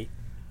looks white.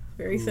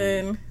 Very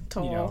thin,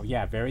 tall, You know,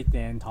 yeah, very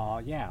thin, tall.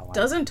 Yeah, like,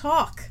 doesn't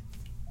talk,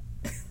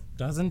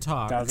 Doesn't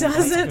talk. Doesn't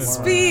say a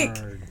speak.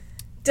 word.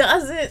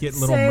 doesn't Get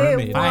Little say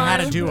Mermaid. I had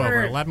a one do-over,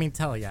 word. let me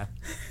tell you.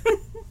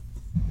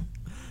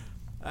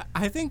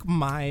 I think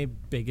my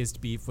biggest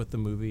beef with the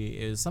movie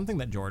is something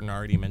that Jordan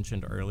already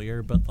mentioned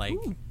earlier, but like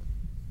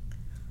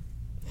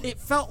it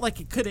felt like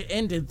it could have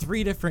ended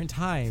 3 different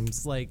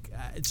times. Like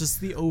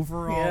just the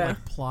overall Yeah.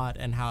 like plot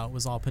and how it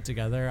was all put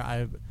together.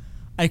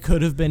 I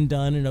could have been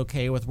done and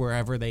okay with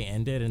wherever they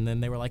ended, and then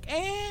they were like,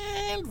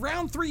 and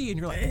round 3, and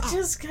you're like, It oh,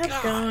 just kept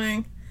God.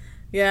 going.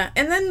 Yeah,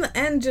 and then the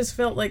end just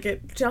felt like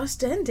it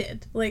just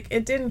ended. Like,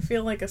 it didn't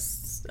feel like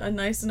a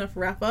nice enough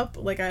wrap up.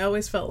 Like, I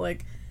always felt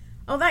like,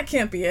 oh, that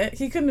can't be it.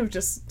 He couldn't have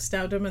just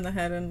stabbed him in the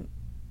head and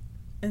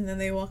then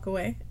they walk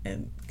away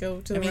and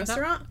go to the mean, that-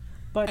 restaurant.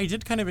 But I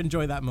did kind of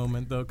enjoy that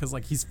moment though, because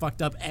like he's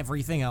fucked up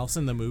everything else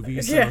in the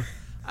movie. So Yeah.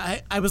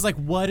 I was like,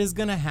 what is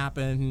gonna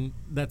happen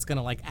that's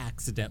gonna like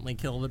accidentally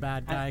kill the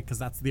bad guy? Because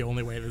that's the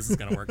only way this is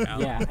gonna work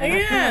out. yeah, and I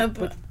Yeah,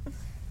 kinda-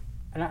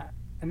 but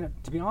and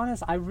to be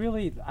honest, I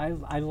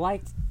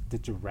liked the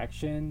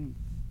direction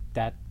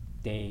that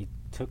they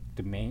took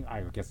the main,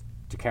 I guess,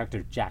 the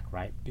character Jack,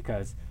 right?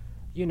 Because,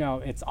 you know,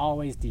 it's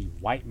always the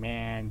white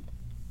man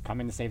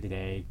coming to save the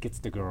day, gets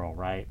the girl,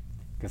 right?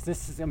 Because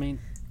this is, I mean,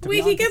 to be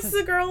wait, he honest, gets this is-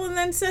 the girl and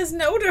then says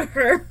no to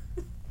her.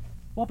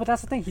 well, but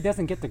that's the thing, he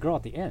doesn't get the girl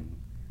at the end.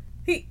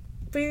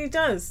 But he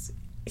does.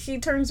 He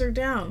turns her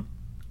down.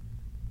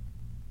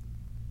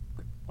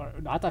 Or,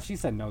 I thought she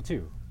said no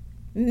too.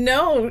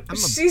 No, I'm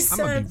she gonna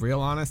said. be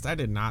real honest. I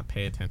did not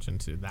pay attention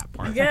to that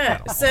part. Yeah,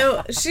 at all.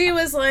 so she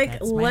was like,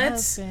 That's my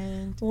let's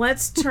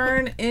husband.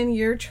 turn in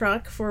your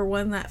truck for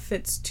one that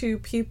fits 2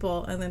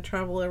 people and then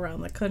travel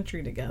around the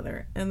country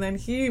together. And then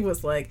he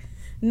was like,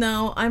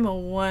 no, I'm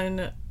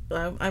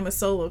a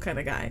solo kind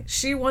of guy.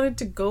 She wanted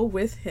to go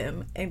with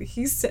him and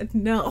he said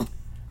no.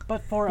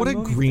 But for What a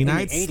movie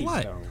green-eyed in the 80s,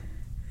 slut.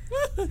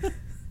 though.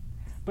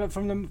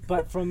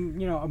 but from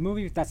you know, a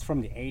movie that's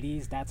from the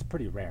 80s, that's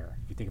pretty rare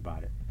if you think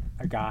about it.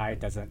 A guy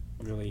doesn't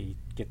really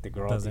get the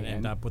girl. Doesn't at the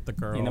end up with the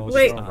girl. End up with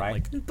the It's girl, not, right?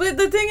 like, But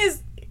the thing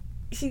is,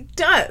 he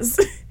does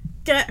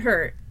get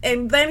her.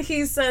 And then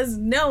he says,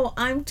 no,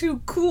 I'm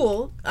too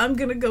cool. I'm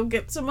going to go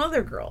get some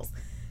other girls.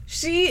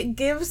 She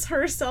gives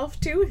herself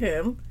to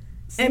him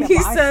And he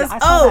says, I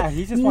saw "Oh, that.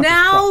 He just wants his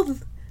now." truck.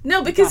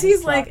 No, because his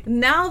he's like, truck.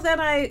 now that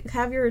I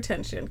have your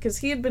attention, because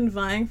he had been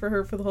vying for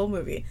her for the whole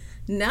movie.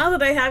 Now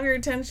that I have your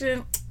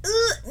attention,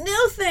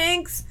 no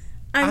thanks.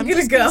 I'm gonna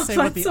just go gonna say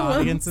find what the someone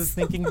audience else. is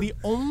thinking. The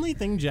only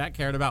thing Jack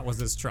cared about was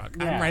his truck.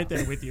 Yeah. I'm right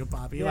there with you,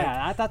 Bobby. Yeah, Like,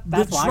 I thought the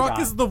that's what I truck got.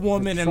 is the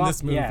woman in truck,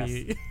 this movie.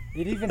 yes.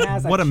 It even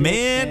has What a chick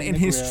man in and the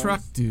his grill.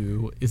 truck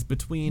do is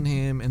between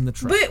him and the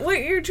truck. But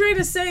what you're trying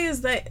to say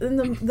is that in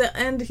the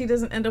end, he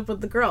doesn't end up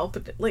with the girl,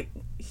 but like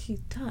he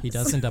does. He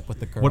does end up with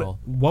the girl.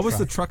 What was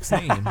the truck's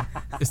name?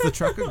 Is the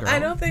truck a girl? I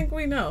don't think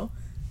we know.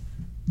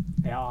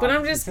 Yeah, But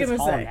I'm it just says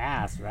gonna hauling say.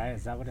 ass, right?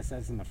 Is that what it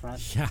says in the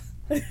front? Yeah.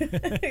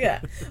 Yeah,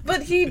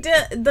 but he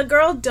did. The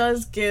girl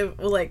does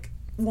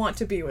want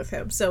to be with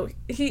him, so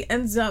he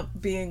ends up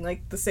being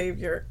like the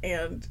savior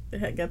and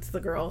gets the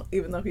girl,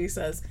 even though he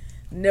says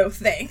no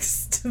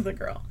thanks to the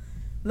girl.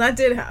 That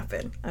did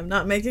happen. I'm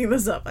not making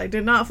this up. I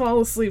did not fall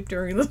asleep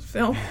during this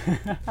film.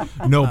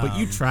 No, but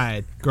you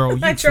tried, girl.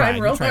 You I tried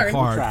tried. real You tried hard.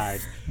 hard. Tried.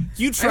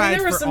 You tried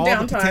there were for some all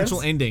down the potential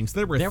times. endings.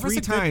 There were There was 3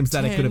 a good times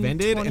that it could have 10,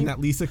 ended 20 and that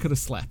Lisa could have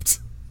slept.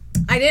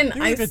 I didn't.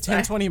 There was a good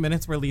 10, 20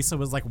 minutes where Lisa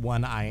was like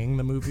one-eyeing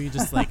the movie,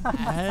 just like,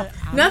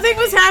 Nothing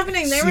was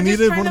happening. They She were just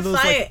needed trying one to of those,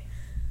 like, fight.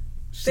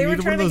 She They were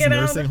needed one trying of to those get out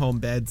of nursing the- home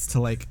beds to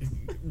like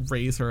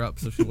raise her up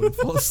so she wouldn't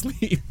fall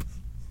asleep.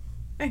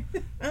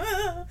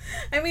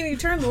 I mean, you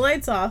turn the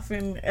lights off,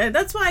 and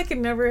that's why I could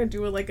never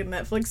do like a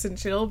Netflix and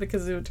chill,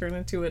 because it would turn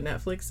into a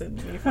Netflix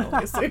and me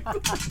falling asleep.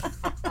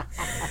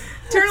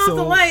 Turn off the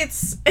So-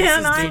 lights,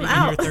 and I'm dating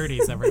out. in your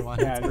 30s, everyone.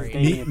 Yeah, It's this great.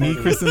 dating- Me,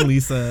 Chris, and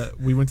Lisa,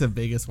 we went to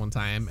Vegas one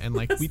time and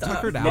like we Stop.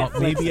 tuckered out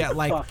maybe at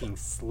like fucking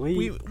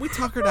sleep. we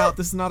tuckered out.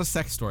 This is not a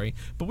sex story,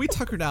 but we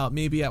tuckered out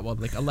maybe at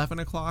like 11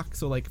 o'clock.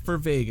 So like for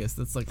Vegas,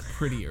 that's like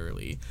pretty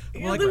early.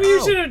 And we're like, Maybe you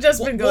 "Oh, should have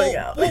just been going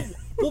we'll- out."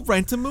 We'll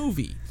rent a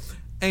movie.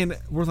 And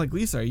we're like,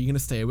 Lisa, are you gonna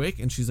stay awake?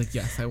 And she's like,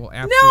 yes, I will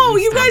absolutely. No,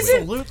 you stay guys awake."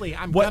 didn't- Absolutely,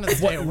 I'm gonna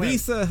stay awake.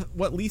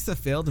 What Lisa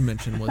failed to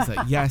mention was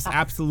that yes,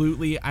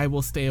 absolutely, I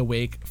will stay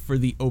awake for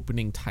the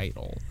opening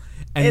title,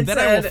 and It then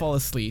I will said- fall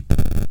asleep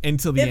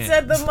until the It end.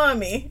 said The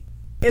Mummy.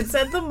 It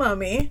said The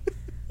Mummy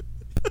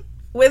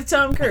with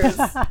Tom Cruise.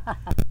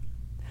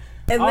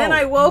 And then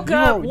I woke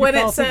up when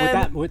it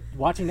said. with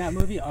watching that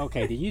movie.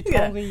 Okay, you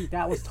Yeah. totally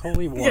that was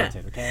totally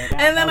warranted. Okay, that,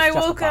 And then that I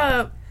was woke justified.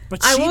 up.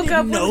 But I she woke didn't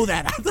up know with-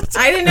 that at the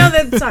time. I didn't know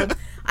that at the time.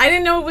 I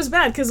didn't know it was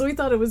bad because we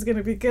thought it was going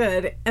to be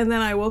good. And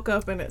then I woke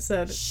up and it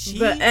said She,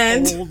 the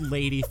end. old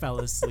lady, fell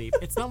asleep.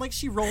 It's not like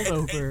she rolled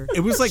over.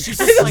 It was like She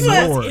just like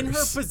snores. was in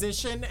her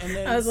position, and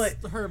then I was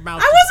like, her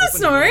mouth. I just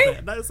wasn't opened a little snoring. bit,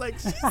 And I was like,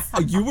 Oh,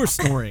 you were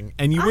snoring,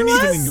 and you weren't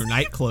even in your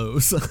night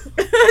clothes.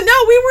 No,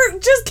 we were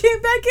just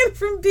came back in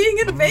from being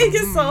in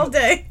Vegas all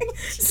day.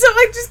 So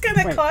I just kind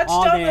of Wait, couched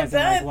all on day the as in,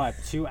 like bed. what,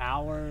 2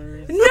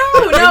 hours?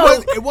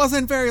 No. It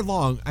wasn't very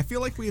long. I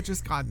feel like we had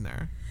just gotten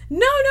there.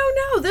 No.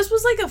 This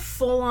was like a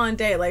full-on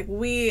day. Like,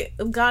 we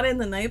got in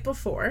the night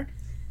before,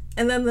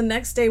 and then the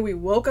next day we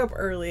woke up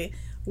early.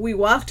 We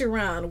walked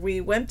around. We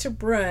went to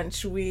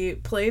brunch. We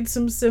played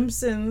some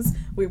Simpsons.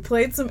 We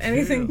played some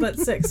Anything But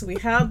Six. We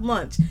had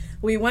lunch.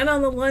 We went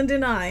on the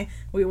London Eye.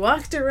 We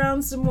walked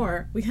around some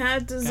more. We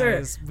had dessert.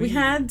 Guys, we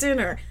had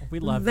dinner. we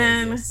love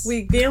Then Vegas.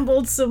 we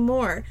gambled some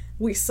more.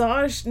 We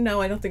saw no,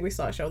 I don't think we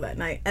saw a show that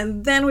night.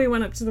 And then we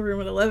went up to the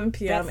room at 11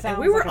 p.m. That and sounds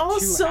we were like a all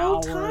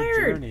so 2-hour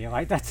tired. Journey.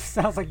 Like that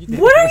sounds like you did.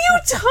 What are you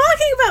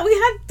talking about? We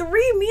had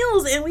 3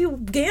 meals and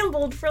we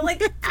gambled for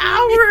like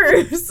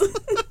hours.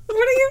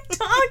 What are you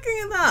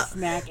talking about?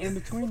 Snack in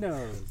between those.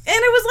 And it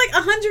was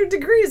like 100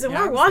 degrees and Yeah,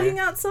 I we're was walking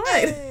there.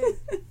 outside.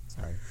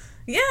 sorry.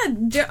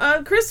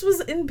 Yeah, Chris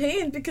was in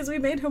pain because we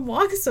made him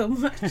walk so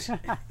much.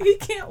 He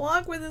can't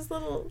walk with his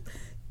little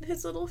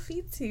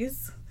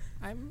feetsies.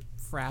 I'm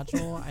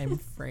fragile. I'm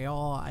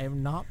frail. I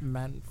am not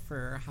meant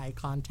for high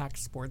contact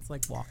sports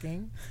like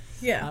walking.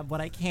 Yeah. What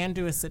I can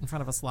do is sit in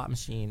front of a slot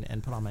machine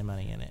and put all my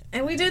money in it.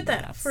 And we did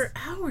that Yes. for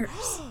hours.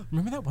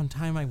 Remember that one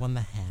time I won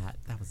the hat?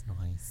 That was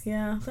nice.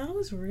 Yeah, that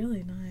was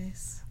really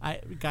nice.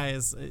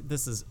 Guys,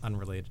 this is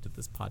unrelated to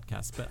this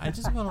podcast, but I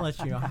just want to let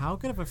you know how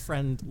good of a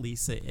friend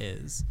Lisa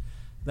is.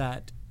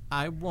 That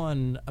I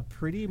won a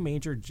pretty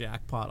major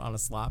jackpot on a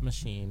slot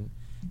machine,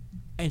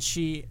 and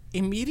she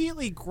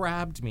immediately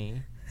grabbed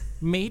me,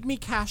 made me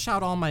cash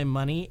out all my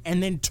money,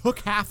 and then took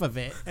half of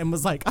it and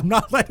was like, I'm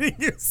not letting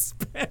you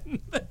spend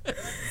this.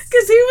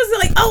 Because he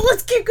was like, oh,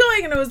 let's keep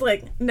going. And I was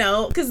like,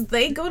 no, because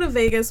they go to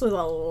Vegas with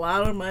a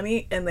lot of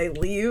money and they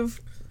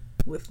leave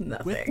with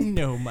nothing. With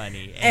no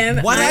money.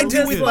 And What I'm I do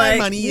just with like,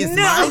 my money is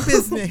no. my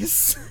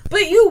business.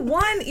 But you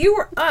won. You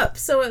were up.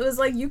 So it was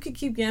like you could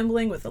keep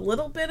gambling with a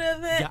little bit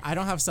of it. yeah, I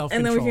don't have And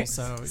self-control, then we can-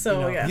 so so, you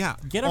know, yeah. Yeah.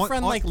 get a On-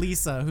 friend on- like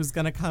Lisa who's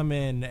gonna come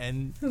in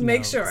and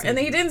Make sure. say- And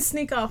he didn't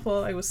sneak off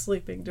while I was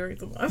sleeping during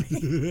the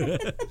movie.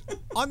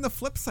 On the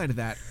flip side of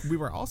that, we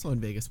were also in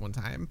Vegas one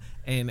time,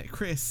 and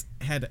Chris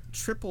had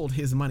tripled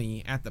his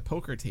money at the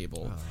poker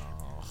table.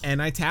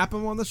 And I tap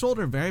him on the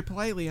shoulder very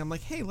politely. I'm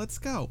like, hey, let's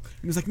go.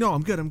 And he's like, no,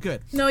 I'm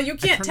good. No, you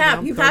can't turn tap.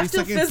 around You 30 have to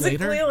seconds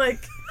physically later.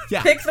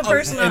 pick the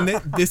person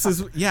up.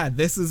 And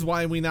this is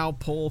why we now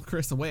pull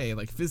Chris away,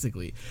 like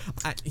physically.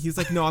 He's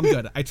like, no, I'm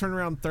good. I turn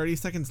around 30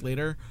 seconds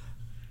later.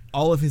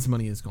 All of his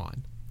money is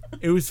gone.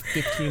 It was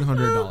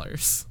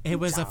 $1,500. It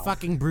was a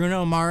fucking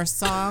Bruno Mars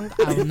song.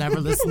 I will never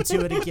listen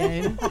to it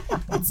again.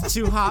 It's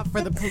too hot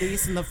for the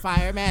police and the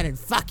fireman, and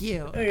fuck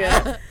you.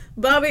 Yeah.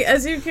 Bobby,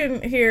 as you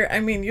can hear, I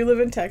mean, you live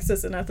in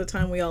Texas, and at the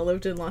time we all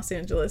lived in Los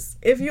Angeles.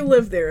 If you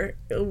lived there,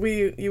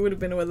 you would have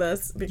been with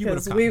us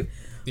because we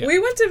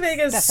went to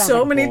Vegas so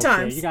like many bullshit.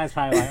 times. You guys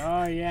probably like,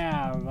 oh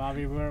yeah,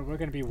 Bobby, we're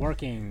gonna be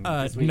working.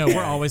 This No, weekend."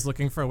 we're always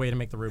looking for a way to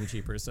make the room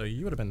cheaper, so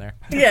you would have been there.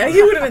 Yeah,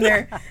 you would have been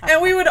there.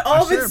 And we would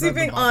all sure been have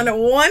sleeping been on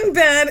one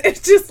bed.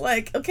 It's just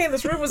like, okay,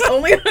 this room was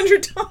only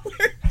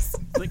 $100.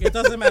 Like, it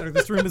doesn't matter.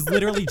 This room is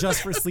literally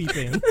just for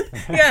sleeping.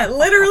 Yeah,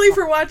 literally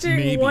for watching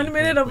Maybe 1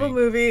 minute of a wait.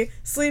 movie,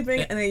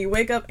 sleeping, and then you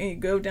wake up and you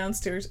go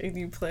downstairs and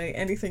you play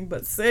anything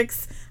but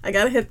 6. I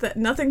gotta hit that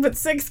nothing but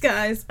 6,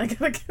 guys. I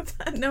gotta get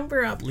that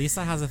number up.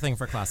 Lisa has a thing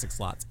for classic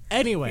slots.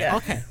 Anyway, Yeah.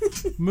 okay.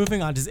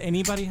 Moving on. Does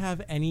anybody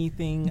have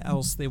anything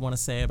else they want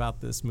to say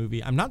about this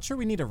movie? I'm not sure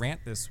we need a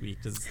rant this week.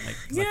 I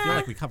feel Yeah.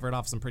 like we covered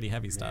off some pretty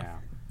heavy stuff.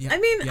 Yeah. I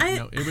mean,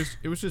 no,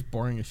 it was just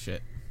boring as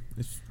shit.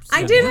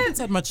 I You didn't- haven't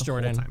said much,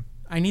 Jordan. time.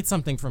 I need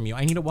something from you.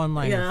 I need a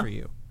one-liner Yeah. for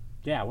you.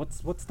 Yeah.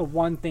 What's the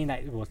one thing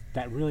that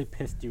really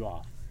pissed you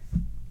off,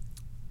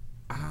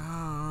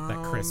 That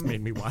Chris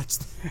made me watch.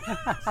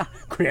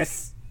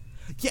 Chris?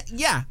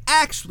 Yeah,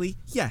 actually,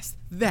 yes,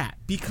 that.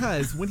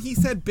 Because when he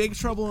said Big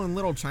Trouble in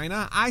Little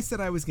China, I said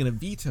I was going to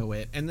veto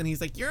it. And then he's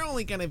like, you're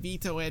only going to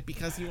veto it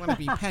because you want to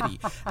be petty.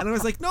 And I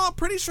was like, no, I'm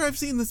pretty sure I've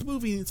seen this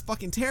movie and it's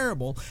fucking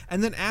terrible.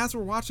 And then as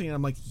we're watching it,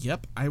 I'm like,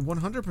 yep, I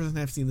 100%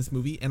 have seen this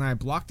movie. And I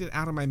blocked it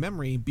out of my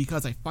memory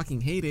because I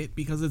fucking hate it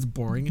because it's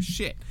boring as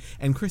shit.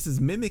 And Chris is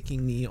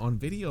mimicking me on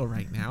video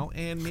right now.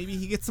 And maybe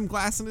he gets some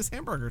glass in his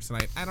hamburger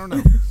tonight. I don't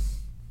know.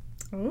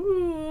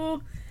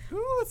 Ooh,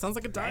 Ooh, it sounds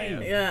like a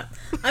diet. yeah.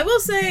 I will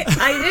say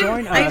I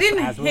Join us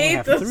didn't as we only hate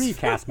have this. 3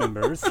 cast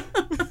members.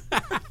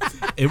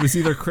 It was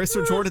either Chris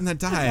or Jordan that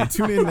died.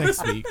 Tune in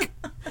next week.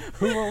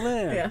 Who will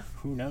live? Yeah.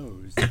 Who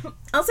knows?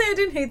 I'll say I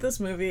didn't hate this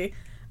movie.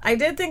 I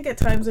did think at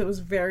times it was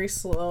very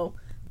slow.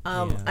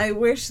 Yeah. I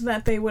wish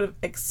that they would have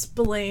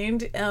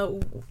explained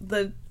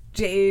the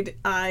Jade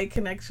Eye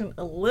connection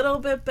a little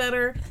bit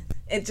better.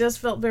 It just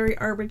felt very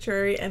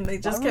arbitrary, and they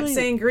just kept really-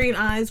 saying green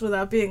eyes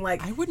without being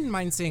like, I wouldn't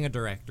mind seeing a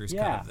director's cut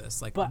Yeah, of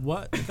this. Like, but-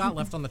 what got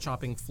left on the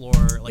chopping floor?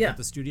 Like, Yeah. if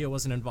the studio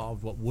wasn't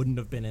involved, what wouldn't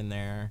have been in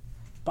there?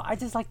 But I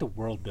just like the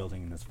world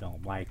building in this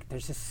film. Like,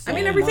 there's just so I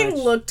mean, everything much-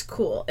 looked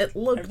cool. It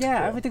looked Yeah,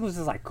 cool. everything was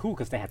just like cool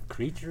because they had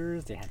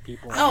creatures, they had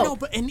people. Oh. No,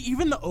 but and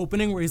even the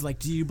opening where he's like,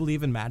 "Do you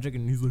believe in magic?"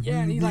 and he's like, Yeah,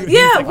 and he's like-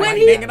 Yeah, like when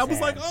lightning he- in and I was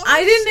his like, hand. "Oh."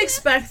 I didn't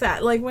expect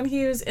that. Like when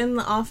he was in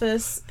the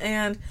office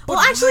and well,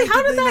 actually,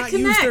 how did they that not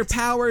use their connect?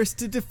 powers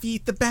to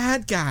defeat the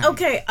bad guy?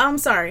 Okay, I'm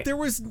sorry. There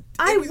was.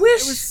 I it was,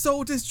 wish- it was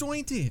so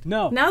disjointed.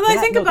 No. Now that I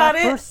think about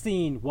that it- first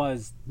scene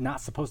was not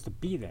supposed to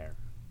be there.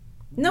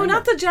 No,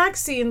 not the Jack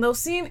scene. The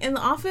scene in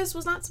the office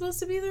was not supposed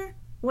to be there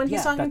when he's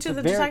Yeah, talking that's to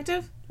the very-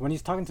 detective. When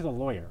he's talking to the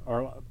lawyer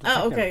or Oh,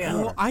 detective, okay, yeah.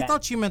 whoever, Well, I that-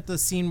 thought you meant the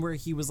scene where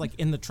he was like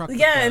in the truck. with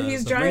Yeah, and the-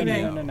 he's the driving.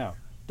 radio. No.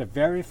 The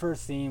very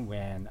first scene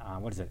when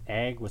what is it?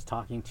 Egg was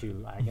talking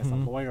to I guess a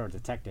lawyer or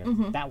detective.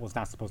 That was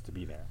not supposed to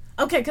be there.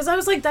 Okay, because I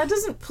was like, that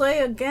doesn't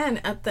play again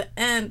at the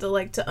end,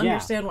 like to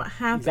understand what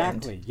happened.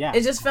 exactly, yeah.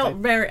 It just felt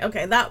That- very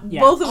okay. That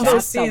Yeah, both of those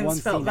that's that one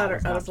scenes felt scene that better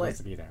was out not of supposed place.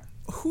 to be there.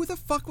 Who the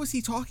fuck was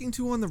he talking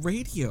to on the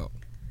radio?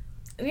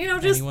 You know,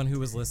 just Anyone who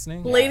was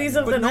listening. ladies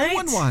of But the no night,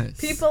 one was.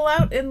 people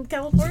out in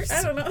California.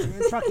 I don't know.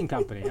 A trucking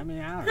company. I mean,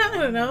 I I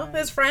don't know.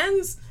 His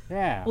friends,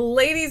 Yeah.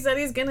 ladies that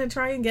he's gonna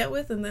try and get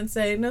with, and then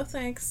say no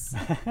thanks.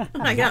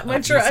 I got my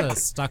Lisa truck.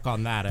 is stuck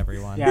on that,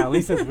 everyone. Yeah,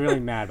 Lisa's really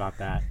mad about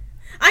that.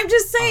 I'm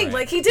just saying, All right.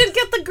 like he did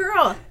get the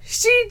girl.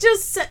 She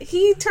just said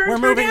he turned We're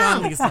her moving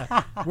down. on,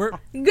 Lisa. We're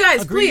You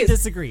guys, agree please, to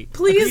disagree.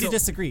 Please- Agree to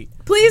disagree.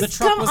 please the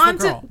truck come was on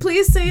the girl. to.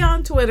 Please say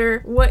on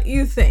Twitter what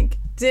you think.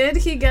 Did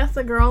he get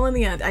the girl in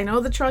the end? I know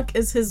the truck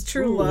is his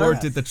true Or love,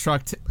 did the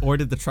truck? Or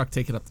did the truck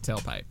take it up the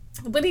tailpipe?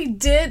 but he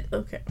did.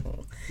 Okay,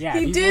 Yeah,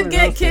 he he's did one of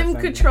get those Kim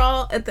person-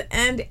 Cattrall at the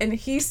end, and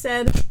he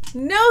said,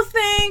 "No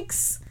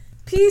thanks,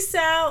 peace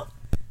out.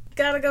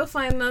 Gotta go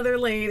find another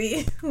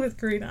lady with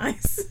green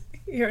eyes.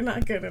 You're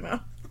not good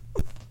enough."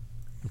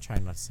 I'm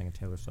trying not to sing a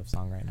Taylor Swift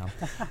song right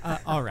now.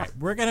 All right,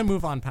 we're gonna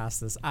move on past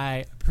this.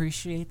 I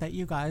appreciate that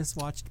you guys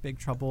watched Big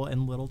Trouble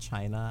in Little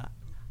China.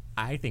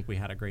 I think we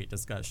had a great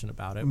discussion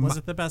about it. Was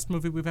it the best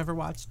movie we've ever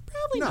watched?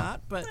 Probably No.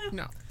 not, but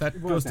No, that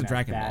It goes to wasn't as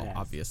Dragon bad Ball, as,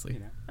 obviously. you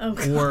know.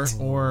 Oh,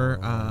 Or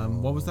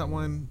what was that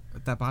one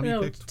that Bobby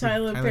no, picked? with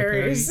Tyler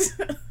Perry's.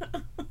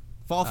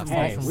 Fall from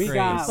Hey, Grace. we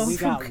got Fall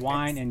from Grace.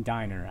 wine and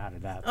diner out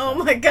of that. Oh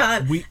so. my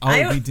god. We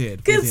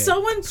did. Could we did.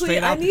 someone please?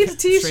 Straight I out need a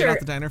Straight out T-shirt.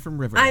 the diner from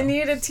Riverdale. I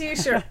need a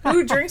T-shirt.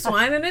 Who drinks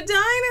wine in a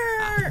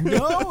diner?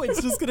 No, it's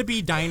just gonna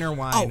be diner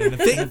wine. Oh, and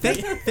it's gonna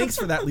be- thanks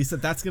for that, Lisa.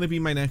 That's gonna be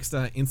my next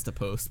Insta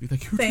post. Be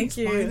like, who Thank drinks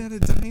you. wine at a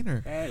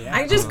diner? Hey, yeah.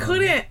 I just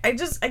couldn't. I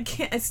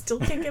can't. I still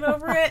can't get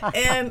over it.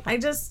 And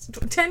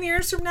 10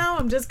 years from now,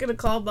 I'm just gonna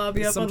call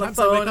Bobby up Sometimes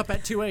on the I phone. wake up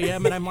at 2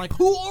 a.m. and I'm like,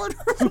 who ordered?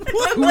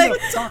 I'm like,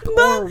 Duck Bob,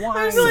 or wine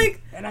I was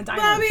like, in a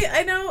diner. Bobby,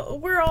 I know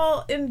we're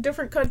all in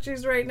different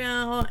countries right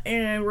now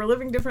and we're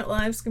living different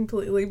lives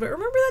completely. But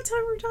remember that time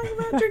we were talking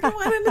about drinking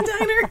wine in a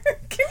diner?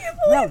 Can you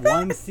believe That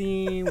one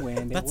scene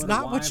when they That's order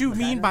not wine what you from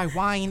mean diner. by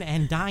wine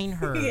and dine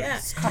her. Yeah.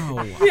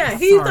 Oh, Yeah,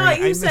 he sorry, thought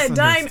you I said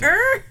misunderstood. diner.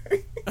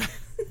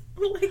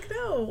 I'm like,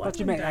 no. What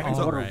you I'm meant? a I can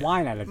diner. order Alright.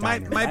 wine at a my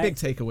diner. my right? big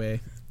takeaway,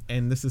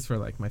 and this is for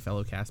like my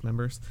fellow cast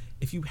members: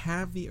 if you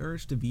have the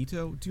urge to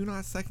veto, do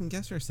not second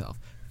guess yourself.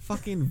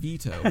 Fucking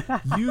veto.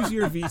 Use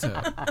your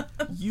veto.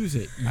 Use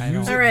it. I Use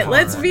don't- it All right, hard.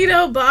 let's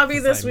veto Bobby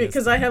this I week missed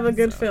because I have a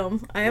good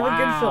film. I have a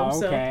good film,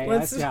 so okay,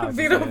 let's that's- yeah,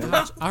 veto that's good.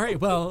 Bobby. All right,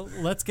 well,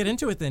 let's get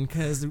into it then,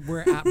 because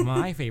we're at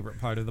my favorite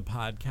part of the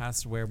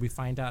podcast where we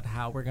find out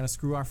how we're going to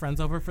screw our friends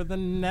over for the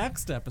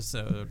next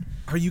episode.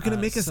 Are you gonna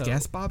make us so-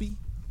 guess, Bobby?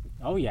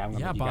 Oh yeah, I'm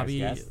gonna Yeah, make Bobby.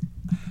 you guys guess.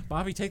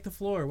 Bobby, take the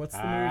floor. What's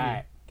the All movie?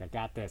 right, I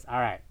got this. All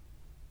right,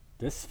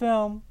 this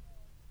film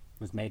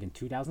was made in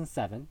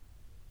 2007,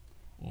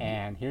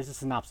 and here's the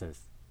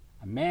synopsis: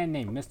 a man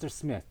named Mr.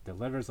 Smith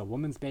delivers a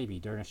woman's baby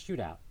during a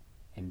shootout,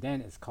 and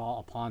then is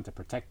called upon to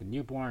protect the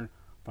newborn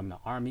from the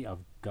army of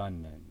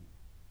gunmen.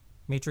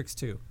 Matrix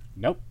 2.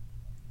 Nope,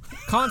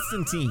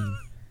 Constantine.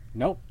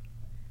 nope.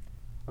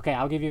 Okay,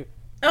 I'll give you.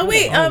 Oh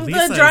wait, Oh, the Lisa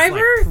is, driver,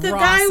 like, the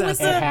guy with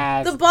processing. It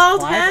has the bald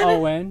Clive head.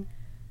 Owen,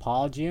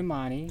 Paul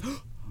Giamatti,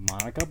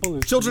 Monica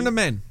Bellucci. Children of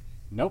Men.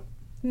 Nope.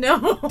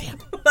 No,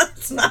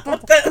 that's not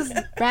what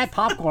that. Bad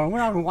popcorn. We're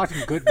not even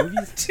watching good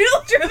movies.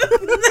 Children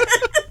of Men.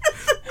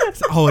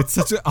 Oh, it's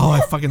such a. Oh,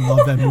 I fucking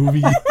love that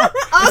movie.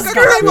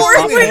 Oscar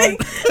award-winning,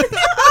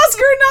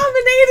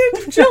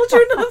 Oscar-nominated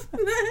Children of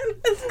Men.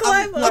 With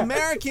Clive Owen.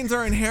 Americans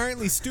are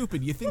inherently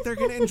stupid. You think they're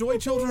gonna enjoy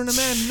Children of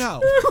Men?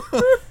 No.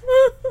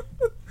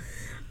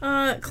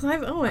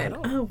 Clive Owen.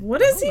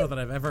 What I is don't he? know that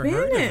I've ever been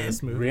heard of in?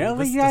 this movie. Really?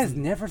 This You guys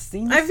doesn't- never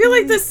seen this I feel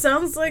like movie? this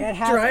sounds like It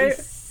has dry. a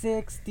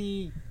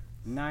 69%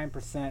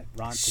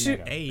 Rotten Shoot-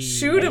 Tomato. Hey,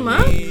 Shoot 'em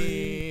up?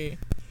 hey.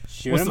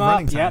 Shoot What's 'em the up.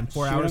 running time? Yep,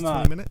 4 shoot hours, 'em up.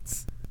 20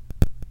 minutes.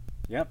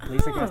 Yep,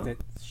 Lisa Oh. guessed it.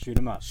 Shoot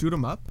 'em up. Shoot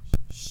 'em up.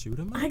 Shoot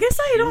 'em up. I guess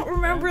I don't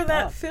remember them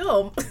that up.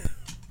 film.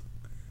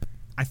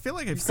 I feel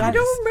like I've You seen I guys-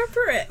 this. don't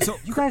remember it. So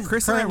You guys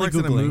Chris and I currently worked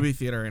in a Googling. movie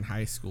theater in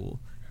high school,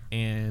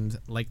 and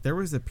like there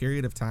was a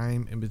period of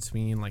time in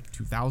between like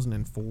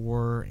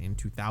 2004 and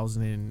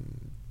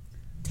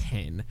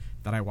 2010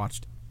 that I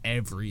watched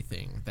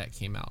everything that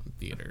came out in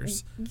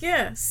theaters.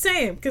 Yeah,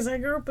 same. Because I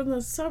grew up in the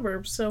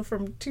suburbs, so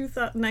from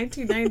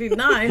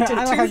 1999 to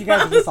I like how you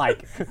guys are 2000, just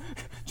like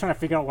trying to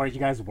figure out where you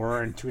guys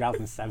were in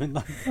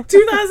 2007.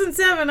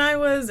 2007, I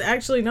was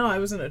actually no, I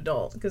was an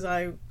adult because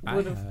I I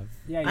would have. have.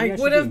 Yeah, you I guys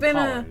would should have be in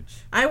been a. college.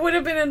 I would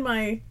have been in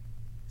my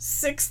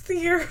 6th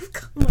year of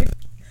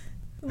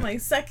my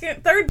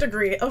third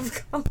degree of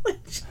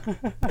college.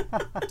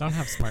 Don't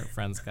have smart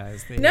friends,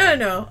 guys. They No, are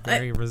no,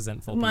 Very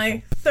resentful My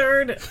people.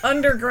 3rd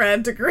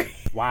undergrad degree.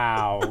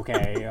 Wow.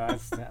 Okay,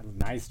 that's a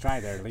nice try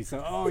there,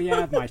 Lisa. Oh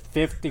yeah, my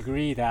 5th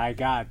degree that I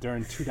got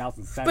during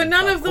 2007. But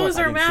none so of course those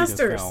I are didn't see this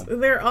masters. film.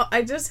 They're all,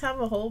 I just have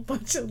a whole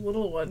bunch of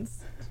little ones.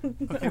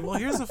 Okay, well,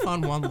 here's a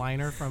fun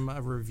one-liner from a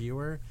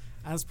reviewer.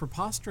 As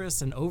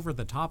preposterous and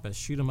over-the-top as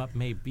Shoot 'em Up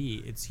may be,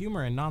 its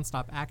humor and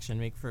nonstop action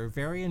make for a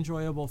very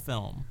enjoyable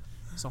film.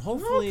 So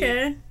hopefully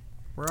Okay.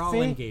 we're all See,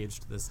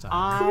 engaged this time.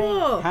 I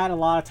Cool. had a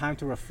lot of time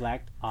to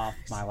reflect off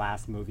my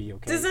last movie.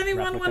 Okay. Does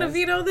anyone want to Replicas.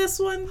 veto this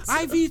one?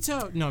 I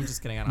veto. No, I'm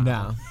just kidding. I don't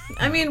No.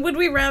 I mean, would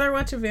we rather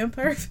watch a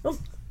vampire film?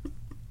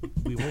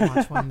 We will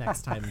watch one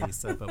next time,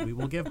 Lisa, but we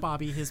will give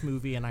Bobby his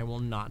movie, and I will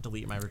not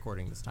delete my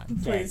recording this time.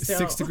 Please don't.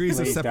 6 Degrees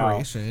of Please don't.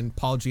 Separation.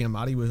 Paul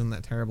Giamatti was in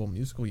that terrible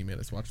musical you made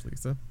us watch,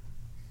 Lisa.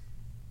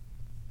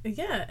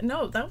 Yeah,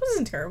 no, that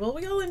wasn't terrible.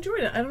 We all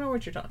enjoyed it. I don't know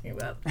what you're talking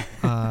about.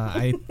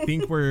 I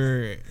think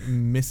we're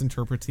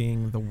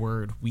misinterpreting the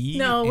word we.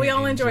 No, we and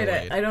all enjoyed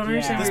it. I don't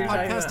understand Yeah. This what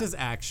you're talking podcast about. is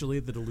actually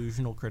the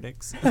Delusional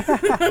Critics.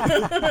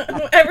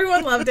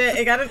 Everyone loved it.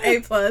 It got an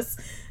A+.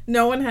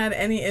 No one had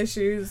any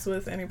issues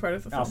with any part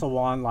of the I film. also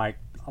won like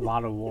a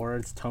lot of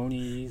awards,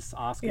 Tonys,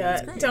 Oscars.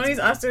 Yeah, great. Tony's,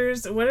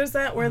 Oscars. What is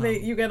that? Where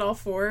you get all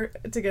 4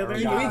 together?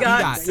 EGOT. We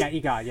got. EGOT. Yeah,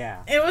 EGOT.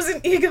 Yeah, It was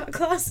an EGOT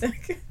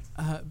classic.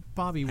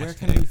 Bobby, where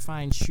can we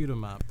find Shoot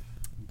 'em Up?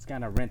 it's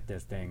gonna rent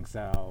this thing.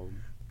 So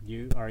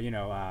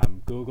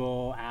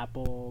Google,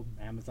 Apple,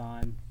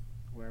 Amazon,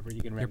 wherever you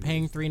can rent. You're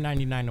paying movies.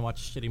 $3.99 to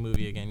watch a shitty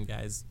movie again,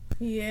 guys.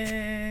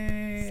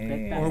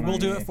 Yay. that Or we'll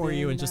do it money, for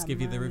you and spend just that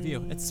give you the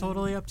review. money. It's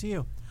totally up to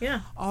you.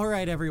 Yeah. All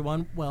right,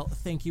 everyone. Well,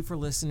 thank you for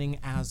listening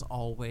as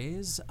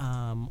always.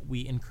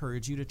 We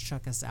encourage you to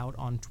check us out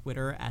on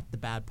Twitter at the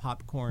Bad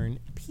Popcorn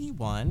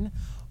P1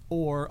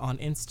 or on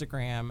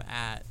Instagram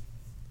at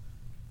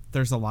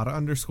There's a lot of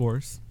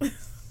underscores.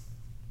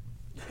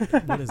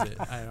 What is it?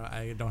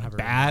 I don't have it.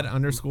 Bad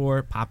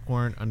underscore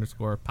popcorn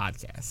underscore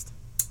podcast.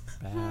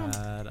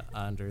 Bad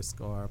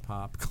underscore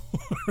popcorn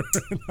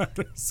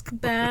underscore.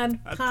 Bad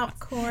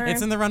popcorn.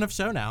 It's in the run of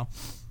show now.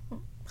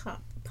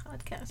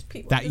 Podcast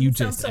people. That you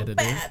Doesn't just sound so edited.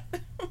 bad.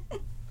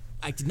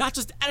 I did not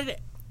just edit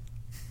it.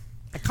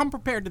 I come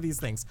prepared to these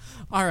things.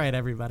 All right,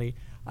 everybody.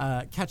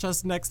 Catch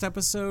us next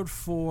episode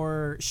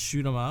for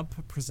Shoot 'em Up,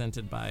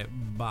 presented by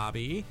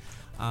Bobby.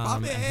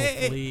 Bobby! And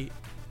hopefully.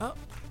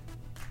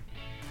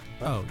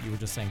 Oh, you were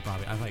just saying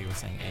Bobby. I thought you were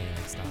saying A.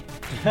 Stop.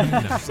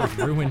 No, just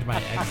ruined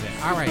my exit.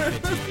 All right,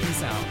 bitches.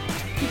 Peace out.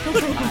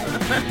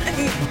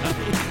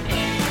 Bye.